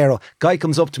de Janeiro. Guy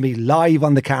comes up to me live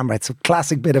on the camera. It's a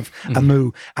classic bit of a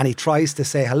moo, and he tries to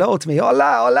say hello to me.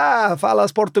 Hola,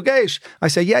 falas português. I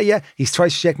say, yeah. He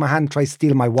tries to shake my hand, tries to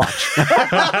steal my watch.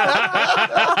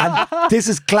 And this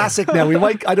is classic now.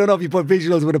 I don't know if you put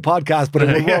visuals with a podcast, but it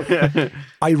will work.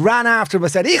 I ran after him. I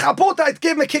said, Hija puta, I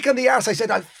gave him a kick in the arse. I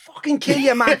said, I'll fucking kill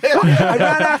you, man. I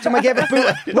ran after him. I gave a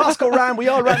boot. Roscoe ran. We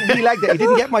all ran. He legged it. He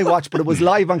didn't get my watch, but it was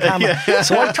live on camera.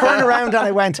 So I turned around and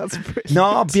I went,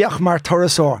 no, biach mar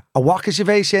turasor. A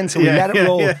wakashivation. So we let it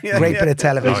roll. Great bit of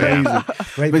television.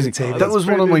 Great bit of TV. That was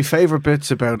one of my favourite bits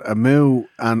about a moo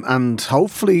and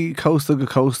hopefully Costa to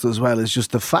Costa as well, is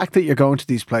just the fact that you're going to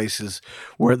these places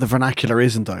where the vernacular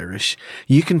isn't Irish.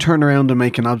 You can turn around and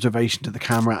make an observation to the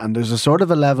camera, and there's a sort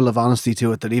of a level of honesty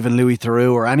to it that even Louis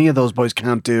Theroux or any of those boys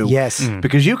can't do. Yes.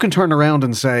 Because you can turn around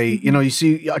and say, you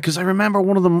see, because I remember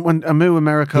one of them when Amu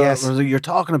America, you're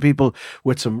talking to people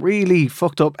with some really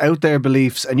fucked up out there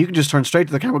beliefs, and you can just turn straight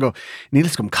to the camera and go,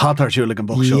 Nílas gom cadar Juligan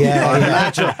Buckshow.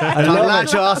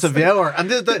 And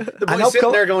the boy's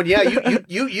sitting there going,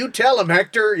 you tell him,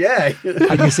 Hector,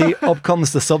 And you see, up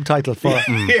comes the subtitle for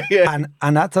it.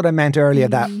 And that's what I meant earlier,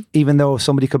 that even though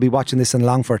somebody could be watching this in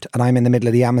Longford and I'm in the middle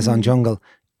of the Amazon jungle,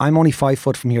 I'm only 5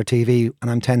 foot from your TV and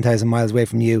I'm 10,000 miles away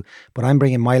from you, but I'm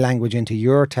bringing my language into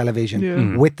your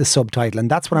television with the subtitle.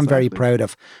 And that's what I'm very proud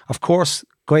of. Of course,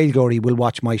 Gaelgory will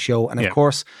watch my show. And of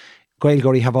course,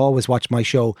 Gaelgory have always watched my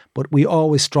show, but we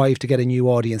always strive to get a new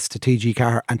audience to TG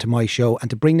Carr and to my show and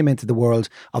to bring them into the world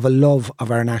of a love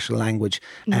of our national language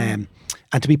and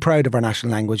to be proud of our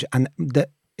national language. And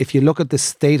if you look at the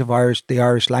state of the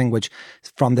Irish language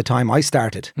from the time I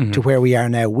started to where we are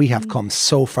now, we have come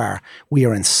so far. We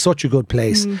are in such a good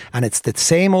place. And it's the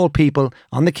same old people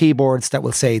on the keyboards that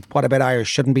will say, what about Irish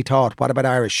shouldn't be taught? What about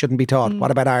Irish shouldn't be taught? What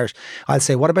about Irish? I'll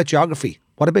say, what about geography?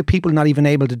 What about people not even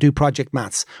able to do project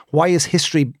maths? Why is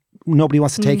history... Nobody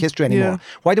wants to take history anymore.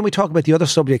 Why don't we talk about the other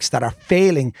subjects that are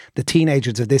failing the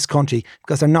teenagers of this country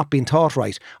because they're not being taught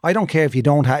right? I don't care if you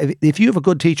don't have... If you have a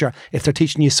good teacher, if they're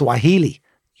teaching you Swahili,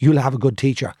 you'll have a good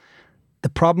teacher. The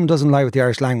problem doesn't lie with the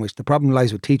Irish language. The problem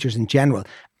lies with teachers in general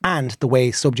and the way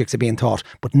subjects are being taught.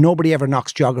 But nobody ever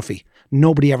knocks geography.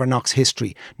 Nobody ever knocks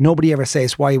history. Nobody ever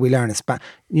says why we learn Spanish.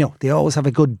 They always have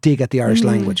a good dig at the Irish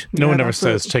language. No one ever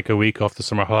says take a week off the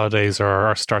summer holidays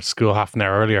or start school half an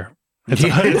hour earlier.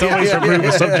 It's always remove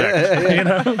a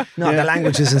subject. No, the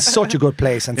language is in such a good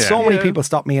place, and so many people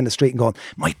stop me in the street and going,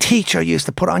 my teacher used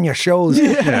to put on your shows.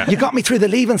 You got me through the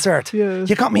Leaving Cert.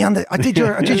 You got me on I did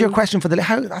your question for the I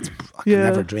can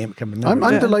never dream.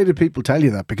 I'm delighted people tell you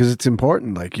that, because it's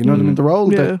important. You know what I mean? The role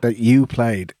that you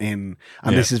played in,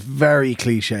 and this is very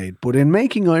cliched, but in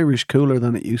making Irish cooler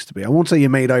than it used to be. I won't say you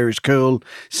made Irish cool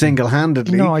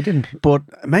single-handedly. No, I didn't. But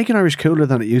making Irish cooler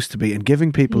than it used to be and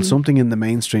giving people something in the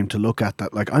mainstream to look at,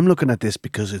 that I'm looking at this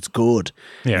because it's good.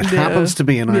 It happens to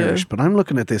be in Irish, but I'm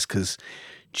looking at this because,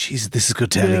 Jesus, this is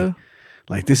good telly.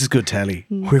 This is good telly.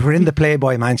 We were in the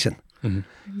Playboy Mansion.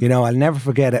 I'll never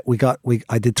forget it.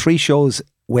 I did 3 shows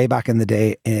way back in the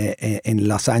day in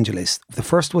Los Angeles. The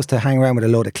first was to hang around with a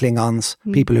load of Klingons,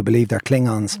 people who believe they're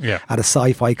Klingons, at a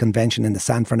sci-fi convention in the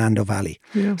San Fernando Valley.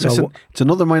 So it's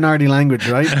another minority language,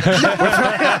 right?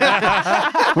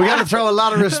 We got to throw a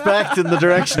lot of respect in the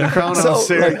direction of Kronos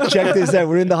here. Check this out.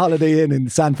 We're in the Holiday Inn in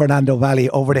San Fernando Valley,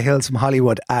 over the hills from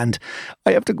Hollywood, and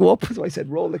I have to go up. So I said,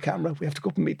 roll the camera. We have to go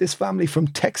up and meet this family from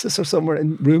Texas or somewhere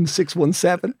in room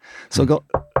 617. So I go...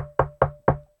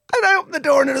 And I open the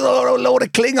door and there's a load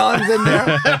of Klingons in there.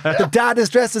 The dad is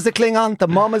dressed as a Klingon. The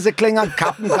mum is a Klingon.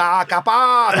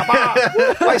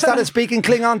 I started speaking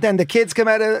Klingon. Then the kids come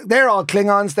out. They're all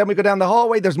Klingons. Then we go down the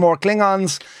hallway. There's more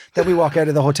Klingons. Then we walk out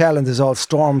of the hotel and there's all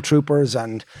stormtroopers.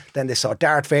 And then they saw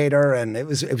Darth Vader. And it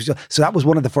was just, so that was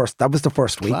one of the first. That was the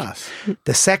first week. Class.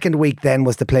 The second week then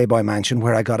was the Playboy Mansion,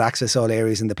 where I got access to all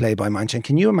areas in the Playboy Mansion.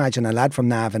 Can you imagine a lad from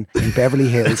Navan in Beverly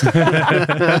Hills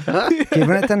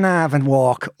giving it the Navan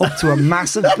walk up to a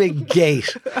massive big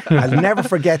gate. I'll never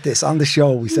forget this. On the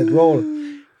show, we said, roll.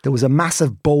 There was a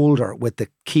massive boulder with the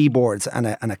keyboards and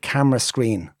a camera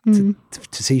screen to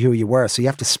see who you were. So you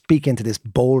have to speak into this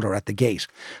boulder at the gate.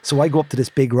 So I go up to this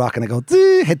big rock and I go,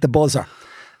 hit the buzzer.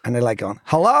 And they're like going,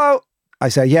 hello? I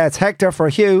say, yeah, it's Hector for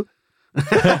Hugh.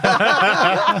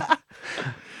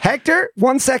 Hector,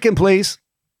 1 second, please.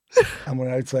 And we're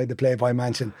outside the Playboy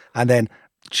Mansion. And then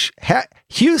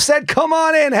Hugh said, come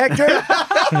on in, Hector.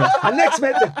 And next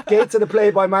minute, the gates of the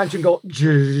Playboy Mansion go,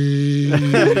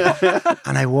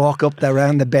 and I walk up there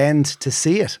around the bend to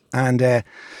see it. And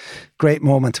great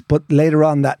moment. But later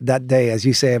on that day, as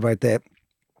you say about the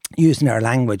using our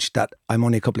language, that I'm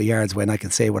only a couple of yards away and I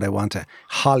can say what I want to.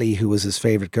 Holly, who was his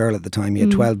favourite girl at the time, he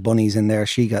had 12 bunnies in there.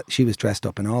 She was dressed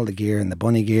up in all the gear and the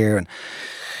bunny gear, and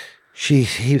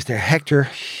he was there. Hector,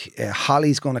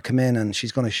 Holly's going to come in and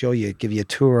she's going to give you a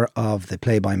tour of the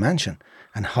Playboy Mansion.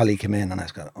 And Holly came in and I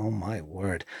was going, oh my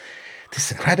word, this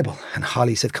is incredible. And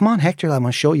Holly said, come on, Hector, I want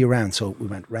to show you around. So we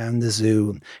went round the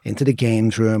zoo, into the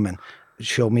games room, and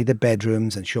showed me the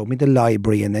bedrooms and showed me the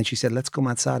library. And then she said, let's come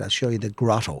outside, I'll show you the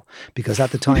grotto. Because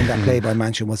at the time, that Playboy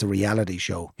Mansion was a reality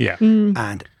show. Yeah.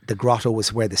 And the grotto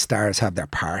was where the stars have their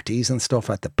parties and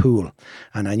stuff, at the pool.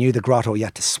 And I knew the grotto, you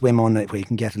had to swim on it where you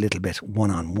can get a little bit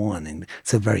one-on-one. And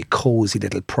it's a very cosy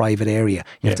little private area.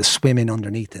 You have to swim in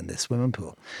underneath in the swimming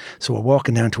pool. So we're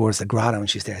walking down towards the grotto and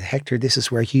she's there, Hector, this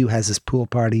is where Hugh has his pool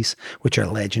parties, which are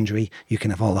legendary. You can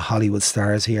have all the Hollywood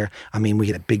stars here. I mean, we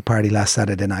had a big party last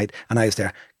Saturday night and I was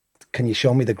there. Can you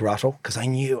show me the grotto? Because I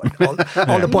knew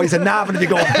all the boys in Navan would be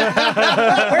going,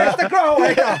 where's the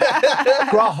grotto?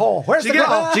 Grotto. Where's the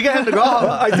grotto? Did you get him the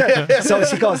grotto? So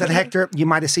she goes, and Hector, you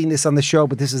might have seen this on the show,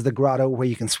 but this is the grotto where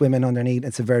you can swim in underneath.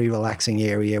 It's a very relaxing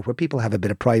area where people have a bit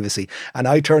of privacy. And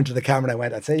I turned to the camera and I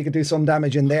went, I'd say you could do some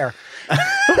damage in there.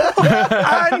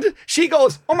 And she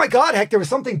goes, oh my God, Hector, is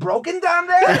something broken down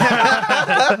there?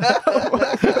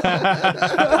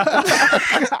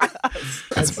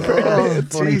 That's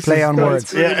funny play on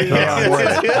words.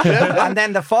 And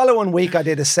then the following week, I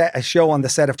did a show on the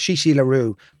set of Shishi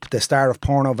LaRue, the star of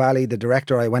Porno Valley, the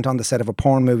director. I went on the set of a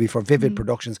porn movie for Vivid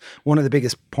Productions, one of the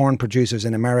biggest porn producers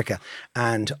in America.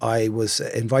 And I was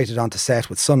invited onto set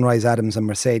with Sunrise Adams and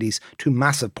Mercedes, two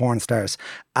massive porn stars,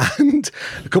 and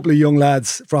a couple of young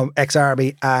lads from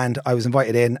ex-Army. And I was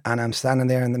invited in, and I'm standing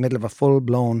there in the middle of a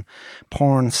full-blown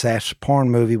porn set,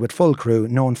 porn movie with full crew,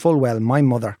 knowing full well my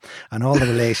mother and all the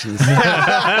relations.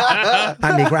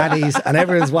 And my grannies, and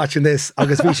everyone's watching this.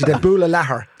 Agus we should have Bula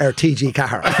Lahar or TG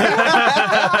Cahar.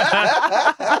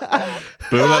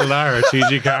 Bula Lahar,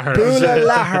 TG Cahar. Bula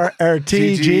Lahar or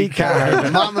TG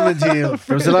Cahar. Mama and Deal.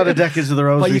 There was a lot of decades of the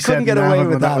Rose. But you couldn't get away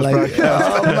with that.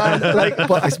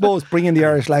 But I suppose bringing the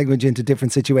Irish language into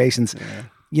different situations,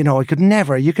 you know, you could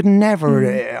never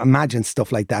imagine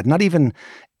stuff like that. Not even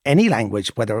any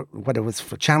language, whether it was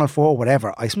for Channel 4 or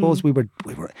whatever. I suppose we were.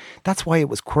 That's why it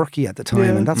was quirky at the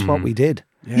time, and that's what we did.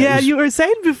 Yeah, you were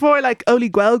saying before, like only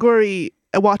Guelguri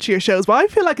watch your shows, but I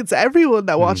feel like it's everyone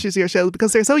that watches your shows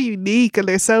because they're so unique and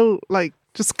they're so like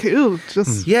just cool.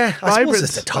 Just I vibrant. suppose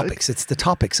it's the topics. It's the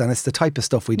topics, and it's the type of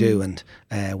stuff we do, and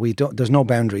we don't. There's no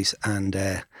boundaries, and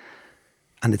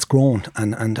it's grown,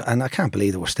 and I can't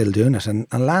believe that we're still doing it. And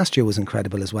last year was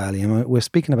incredible as well. You know, we're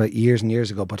speaking about years and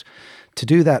years ago, but to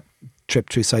do that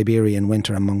trip through Siberia in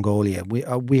winter and Mongolia,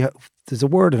 there's a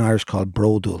word in Irish called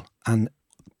brodul, and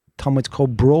Tom, it's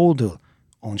called brodul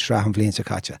on Strahan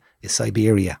Vlinsakacha is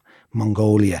Siberia,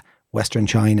 Mongolia, Western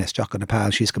China, Stock Nepal,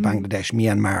 Shiska, Bangladesh,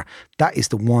 Myanmar. That is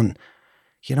the one.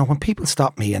 You know, when people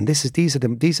stop me, and these are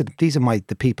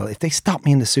the people, if they stop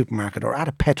me in the supermarket or at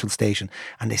a petrol station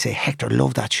and they say, Hector,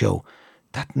 love that show,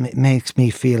 that makes me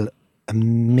feel $1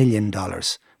 million.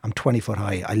 I'm 20 foot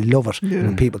high. I love it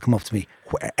when people come up to me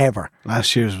wherever.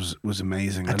 Last year's was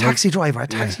amazing. A taxi driver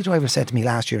said to me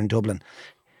last year in Dublin,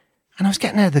 and I was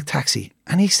getting out of the taxi,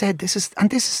 and he said, this is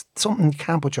something you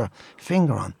can't put your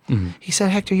finger on. He said,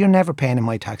 Hector, you're never paying in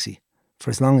my taxi for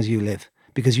as long as you live,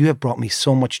 because you have brought me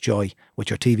so much joy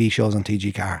with your TV shows on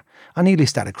TG Car. I nearly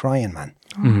started crying, man.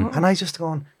 And I just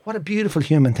going, what a beautiful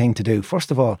human thing to do.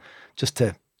 First of all, just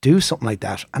to do something like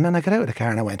that. And then I got out of the car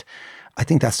and I went, I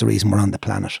think that's the reason we're on the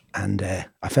planet. And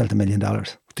I felt $1 million.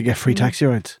 To get free taxi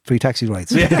rides? Free taxi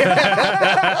rides.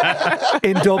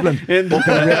 In Dublin.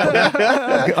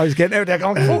 I was getting out there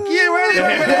going, fuck you,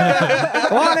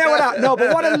 no,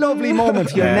 but what a lovely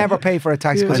moment. You'll never pay for a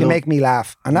taxi because you make me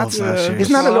laugh. And that's,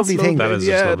 isn't that a lovely thing? That is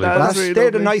just lovely.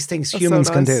 They're the nice things humans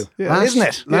can do. Yeah. Isn't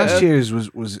it? Last year's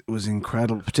was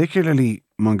incredible, particularly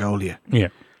Mongolia. Yeah.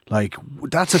 Like,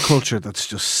 that's a culture that's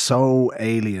just so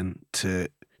alien to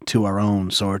to our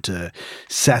own sort of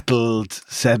settled,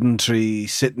 sedentary,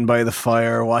 sitting by the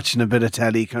fire, watching a bit of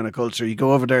telly kind of culture. You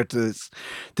go over there to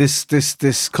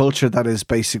this culture that has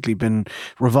basically been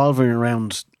revolving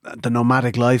around the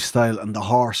nomadic lifestyle and the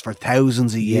horse for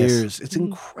thousands of years. It's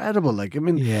incredible. Like, I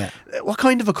mean, what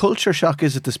kind of a culture shock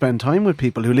is it to spend time with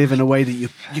people who live in a way that you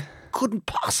couldn't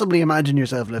possibly imagine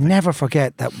yourself living? Never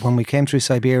forget that when we came through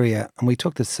Siberia, and we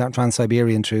took the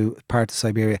Trans-Siberian through part of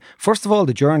Siberia, first of all,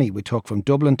 the journey we took from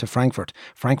Dublin to Frankfurt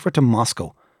to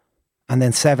Moscow, and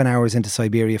then 7 hours into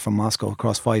Siberia from Moscow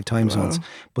across 5 time zones.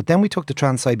 But then we took the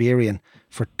Trans-Siberian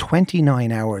for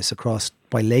 29 hours across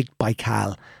by Lake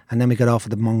Baikal, and then we got off at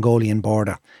the Mongolian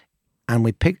border.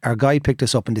 And our guy picked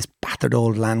us up in this battered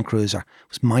old Land Cruiser. It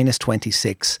was minus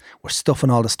 26. We're stuffing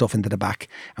all the stuff into the back,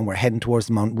 and we're heading towards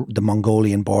the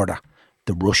Mongolian border,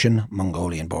 the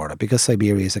Russian-Mongolian border, because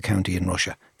Siberia is a county in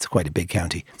Russia. It's quite a big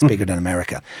county. It's bigger than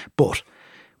America. But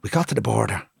we got to the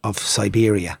border of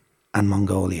Siberia and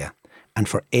Mongolia, and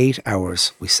for 8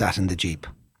 hours we sat in the Jeep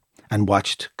and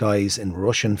watched guys in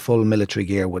Russian full military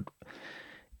gear with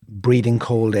breathing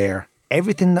cold air.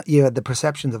 Everything that you had, the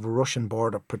perceptions of a Russian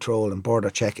border patrol and border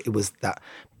check, it was that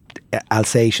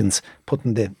Alsatians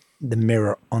putting the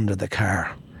mirror under the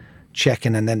car,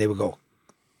 checking, and then they would go,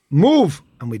 move!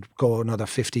 And we'd go another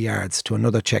 50 yards to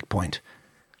another checkpoint.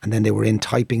 And then they were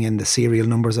typing in the serial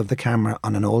numbers of the camera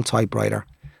on an old typewriter.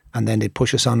 And then they'd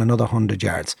push us on another 100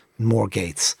 yards, more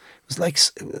gates. It was like,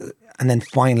 and then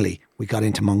finally we got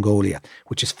into Mongolia,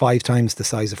 which is 5 times the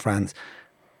size of France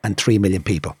and 3 million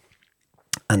people.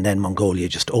 And then Mongolia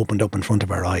just opened up in front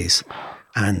of our eyes,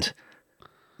 and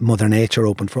Mother Nature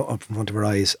opened up in front of our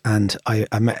eyes. And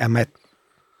I met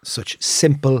such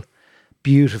simple,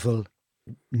 beautiful,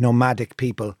 nomadic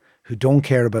people who don't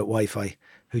care about Wi-Fi,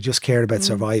 who just care about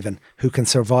surviving, who can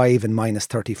survive in minus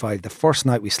 35. The first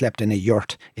night we slept in a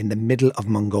yurt in the middle of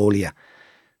Mongolia.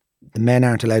 The men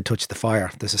aren't allowed to touch the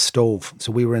fire. There's a stove.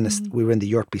 So we were in the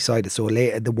yurt beside it. So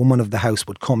the woman of the house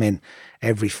would come in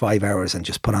every 5 hours and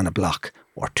just put on a block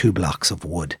or 2 blocks of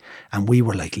wood. And we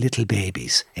were like little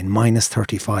babies in minus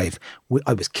 35.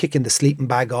 I was kicking the sleeping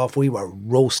bag off. We were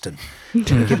roasting.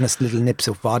 They were giving us little nips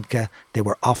of vodka. They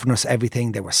were offering us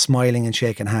everything. They were smiling and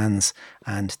shaking hands.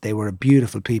 And they were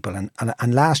beautiful people.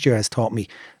 And last year has taught me,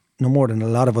 no more than a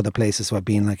lot of other places where I've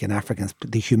been, like in Africans,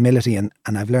 the humility, and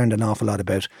I've learned an awful lot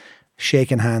about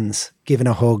shaking hands, giving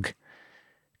a hug,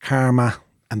 karma,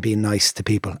 and being nice to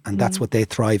people. And that's what they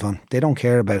thrive on. They don't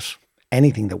care about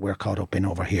anything that we're caught up in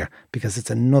over here, because it's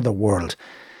another world.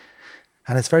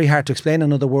 And it's very hard to explain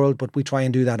another world, but we try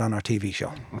and do that on our TV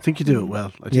show. I think you do it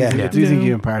well. I do think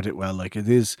you impart it well. Like,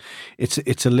 it's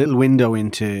a little window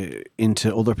into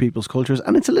other people's cultures,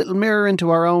 and it's a little mirror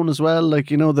into our own as well. Like,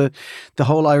 you know, the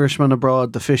whole Irishman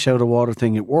abroad, the fish out of water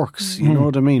thing, it works. You know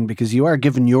what I mean? Because you are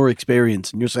given your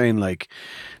experience, and you're saying, like,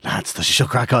 lads, this is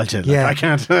crack culture. Like, I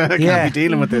can't be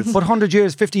dealing with this. But 100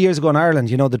 years, 50 years ago in Ireland,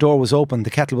 you know, the door was open,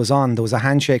 the kettle was on, there was a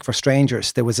handshake for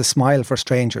strangers, there was a smile for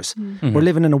strangers. We're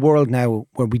living in a world now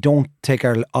where we don't take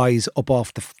our eyes up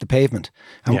off the pavement.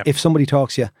 And if somebody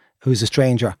talks to you who's a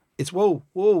stranger, it's whoa.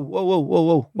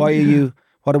 Why are you?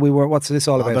 What's this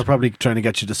all about? They're probably trying to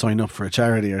get you to sign up for a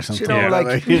charity or something. You know,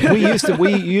 like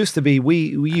we used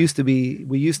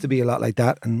to be a lot like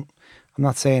that. And I'm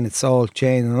not saying it's all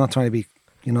changed. I'm not trying to be,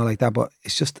 you know, like that. But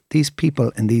it's just these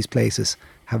people in these places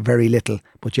have very little,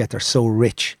 but yet they're so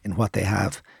rich in what they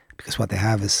have, because what they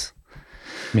have is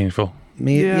meaningful.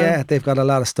 Yeah, they've got a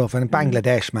lot of stuff. And in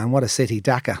Bangladesh, man, what a city.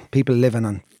 Dhaka, people living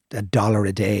on $1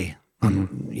 a day.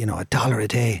 You know, $1 a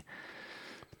day.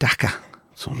 Dhaka.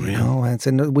 It's unreal.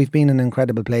 You know, we've been in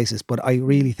incredible places, but I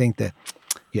really think that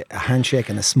a handshake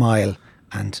and a smile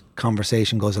and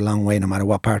conversation goes a long way, no matter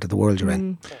what part of the world you're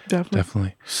in.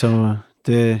 Definitely. So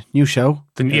the new show?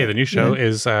 The new show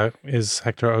is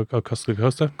Hector Costa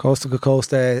Costa. Costa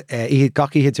Costa.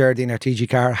 Gockie hits Erdine, our TG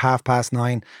car,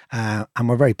 9:30, and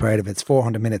we're very proud of it. It's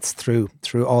 400 minutes through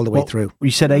all the way through. You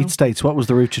said 8 states. What was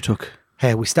the route you took?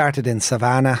 We started in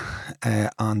Savannah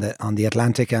on the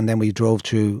Atlantic, and then we drove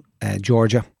through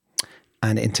Georgia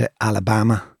and into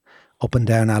Alabama, up and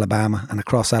down Alabama and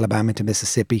across Alabama into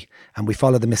Mississippi. And we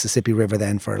followed the Mississippi River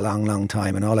then for a long, long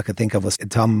time. And all I could think of was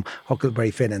Tom Huckleberry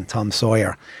Finn and Tom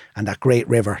Sawyer and that great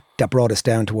river that brought us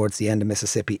down towards the end of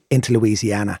Mississippi into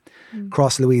Louisiana,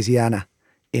 cross Louisiana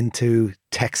into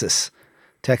Texas.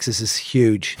 Texas is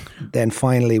huge. Then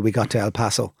finally we got to El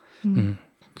Paso.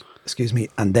 Excuse me.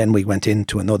 And then we went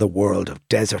into another world of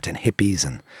desert and hippies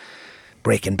and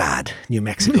Breaking Bad, New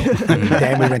Mexico. And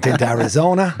then we went into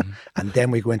Arizona, and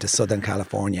then we went to Southern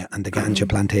California and the ganja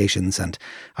plantations. And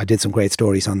I did some great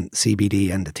stories on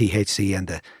CBD and the THC and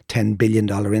the $10 billion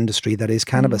industry that is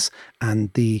cannabis,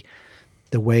 and the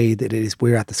way that it is,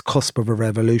 we're at this cusp of a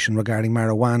revolution regarding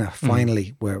marijuana,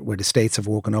 finally, where the states have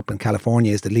woken up, and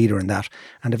California is the leader in that.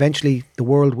 And eventually the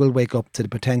world will wake up to the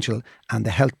potential and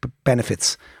the health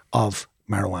benefits of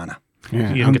marijuana.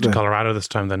 Yeah, you didn't get to Colorado this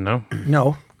time then, no?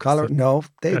 No, no.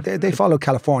 They follow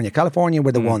California. California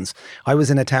were the ones. I was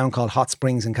in a town called Hot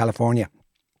Springs in California.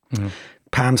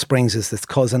 Palm Springs is this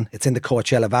cousin. It's in the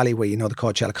Coachella Valley where, you know, the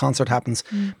Coachella concert happens.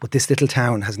 But this little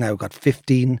town has now got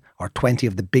 15 or 20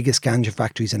 of the biggest ganja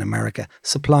factories in America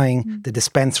supplying the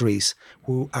dispensaries,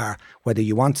 who are, whether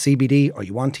you want CBD or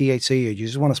you want THC or you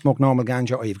just want to smoke normal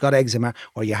ganja, or you've got eczema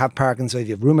or you have Parkinson's, or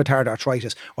you have rheumatoid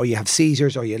arthritis, or you have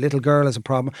seizures, or your little girl has a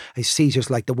problem. Seizures,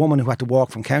 like the woman who had to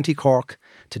walk from County Cork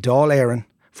to Dáil Éireann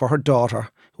for her daughter,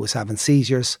 who was having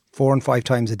seizures 4 and 5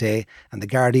 times a day, and the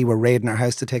Gardaí were raiding her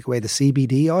house to take away the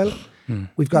CBD oil.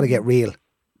 We've got to get real.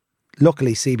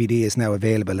 Luckily, CBD is now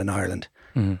available in Ireland.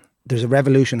 There's a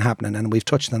revolution happening, and we've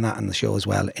touched on that on the show as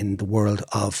well, in the world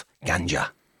of ganja.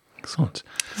 Excellent.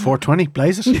 420,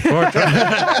 blazes. 420.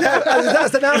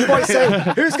 That's the now boy saying,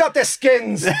 who's got the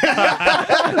skins?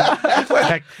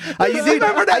 Are you doing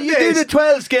the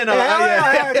 12 skin?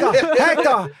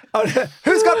 Hector,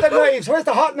 who's got the knives? Where's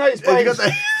the hot knives, boys?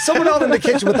 Someone on in the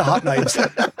kitchen with the hot knives.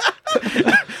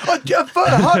 Hot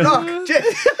rock.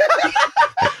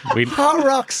 Hot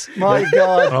rocks. My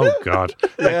God. Oh, God.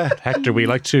 Yeah. Hector, we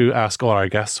like to ask all our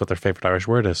guests what their favourite Irish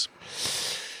word is.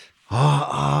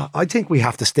 I think we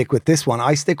have to stick with this one.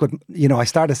 I stick with, I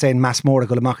started saying Mass Mór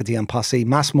Gulamacadí and Posse.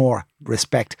 Mass Mór,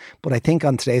 respect. But I think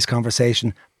on today's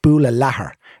conversation, Bula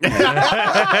Lahar.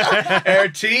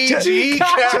 RTG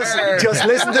just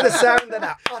listen to the sound of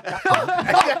that.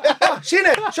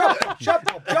 Shine, chop.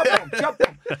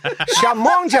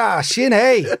 Shamonja,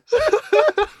 Shine.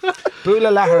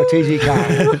 Bula Lahar, TG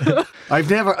Car. I've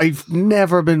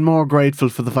never been more grateful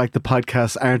for the fact that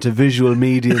podcasts aren't a visual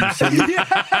medium.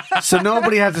 So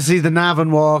nobody had to see the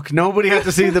Navan walk. Nobody had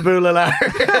to see the Bula Lahar.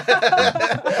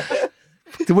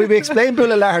 Did we explain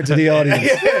Bula Lahar to the audience?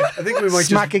 Yeah, I think we might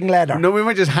smacking leather. No, we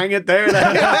might just hang it there.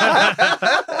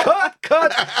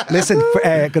 Cut. Listen,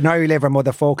 Gnáiri lever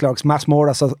mother folklorks Mass Mór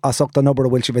a sucht an obair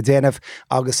bhfuil si bh déanamh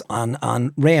agus an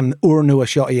réim uairnú a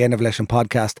seo I dhéanamh leis an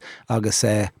podcast agus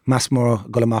Mass Mór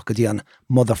Gulamacadí an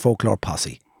mother folklore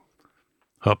posse.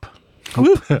 Up.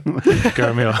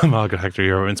 Garmila, Malga, Hector,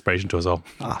 you're inspiration to us all.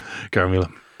 Garmila.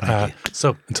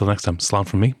 So, until next time, slán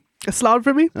from me. A slán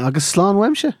from me. Agus slán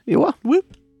weimse. You what? Whoop.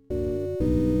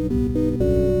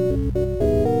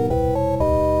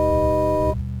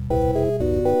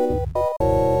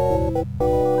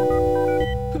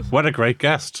 What a great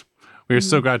guest. We are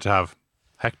so glad to have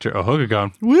Hector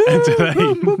O'Hugagon today.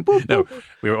 No,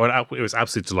 it was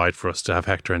absolute delight for us to have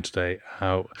Hector in today.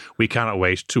 We cannot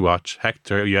wait to watch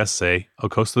Hector USA O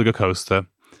Costa do Costa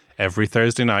every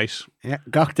Thursday night. Yeah,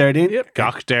 Gach Dardine. Yep.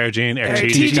 Gach Dardine.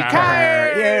 RTG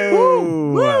Car.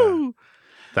 Woo!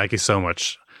 Thank you so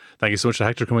much. Thank you so much to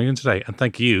Hector coming in today, and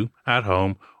thank you at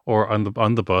home or on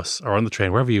the bus or on the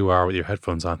train, wherever you are with your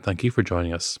headphones on. Thank you for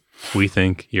joining us. We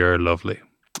think you're lovely.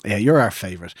 Yeah, you're our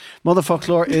favourite. Mother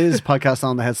Folklore is podcast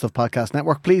on the Head Stuff Podcast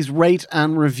Network. Please rate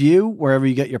and review wherever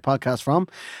you get your podcast from.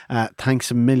 Thanks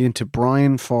a million to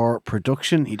Brian for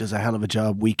production. He does a hell of a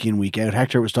job week in, week out.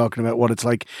 Hector was talking about what it's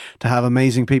like to have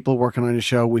amazing people working on a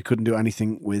show. We couldn't do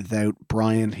anything without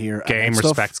Brian here. Game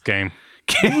respects game.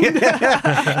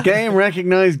 Game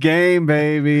recognised game,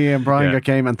 baby. And Brian got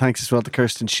game. And thanks as well to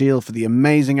Kirsten Shield for the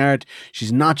amazing art.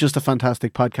 She's not just a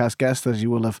fantastic podcast guest, as you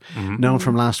will have known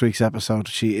from last week's episode.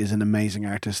 She is an amazing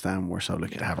artist, and we're so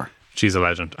lucky to have her. She's a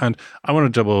legend. And I want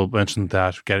to double mention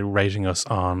that rating us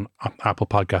on Apple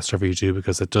Podcasts, wherever you do,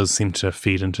 because it does seem to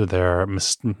feed into their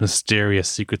mysterious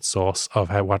secret sauce of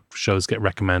what shows get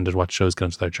recommended, what shows get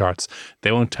into their charts.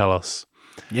 They won't tell us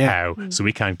how, so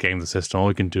we can't game the system. All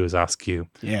we can do is ask you.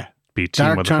 Yeah. Be team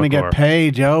Dark trying to get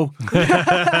paid, Joe.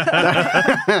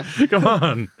 Come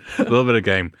on. A little bit of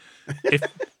game.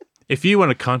 If you want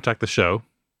to contact the show,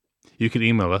 you can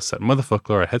email us at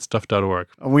motherfolklore@headstuff.org.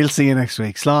 And we'll see you next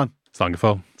week. Slán. Slán go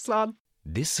fóill. Slán.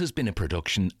 This has been a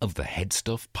production of the Head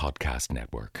Stuff Podcast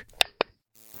Network.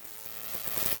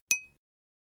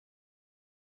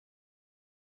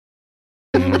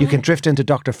 You can drift into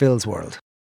Dr. Phil's world.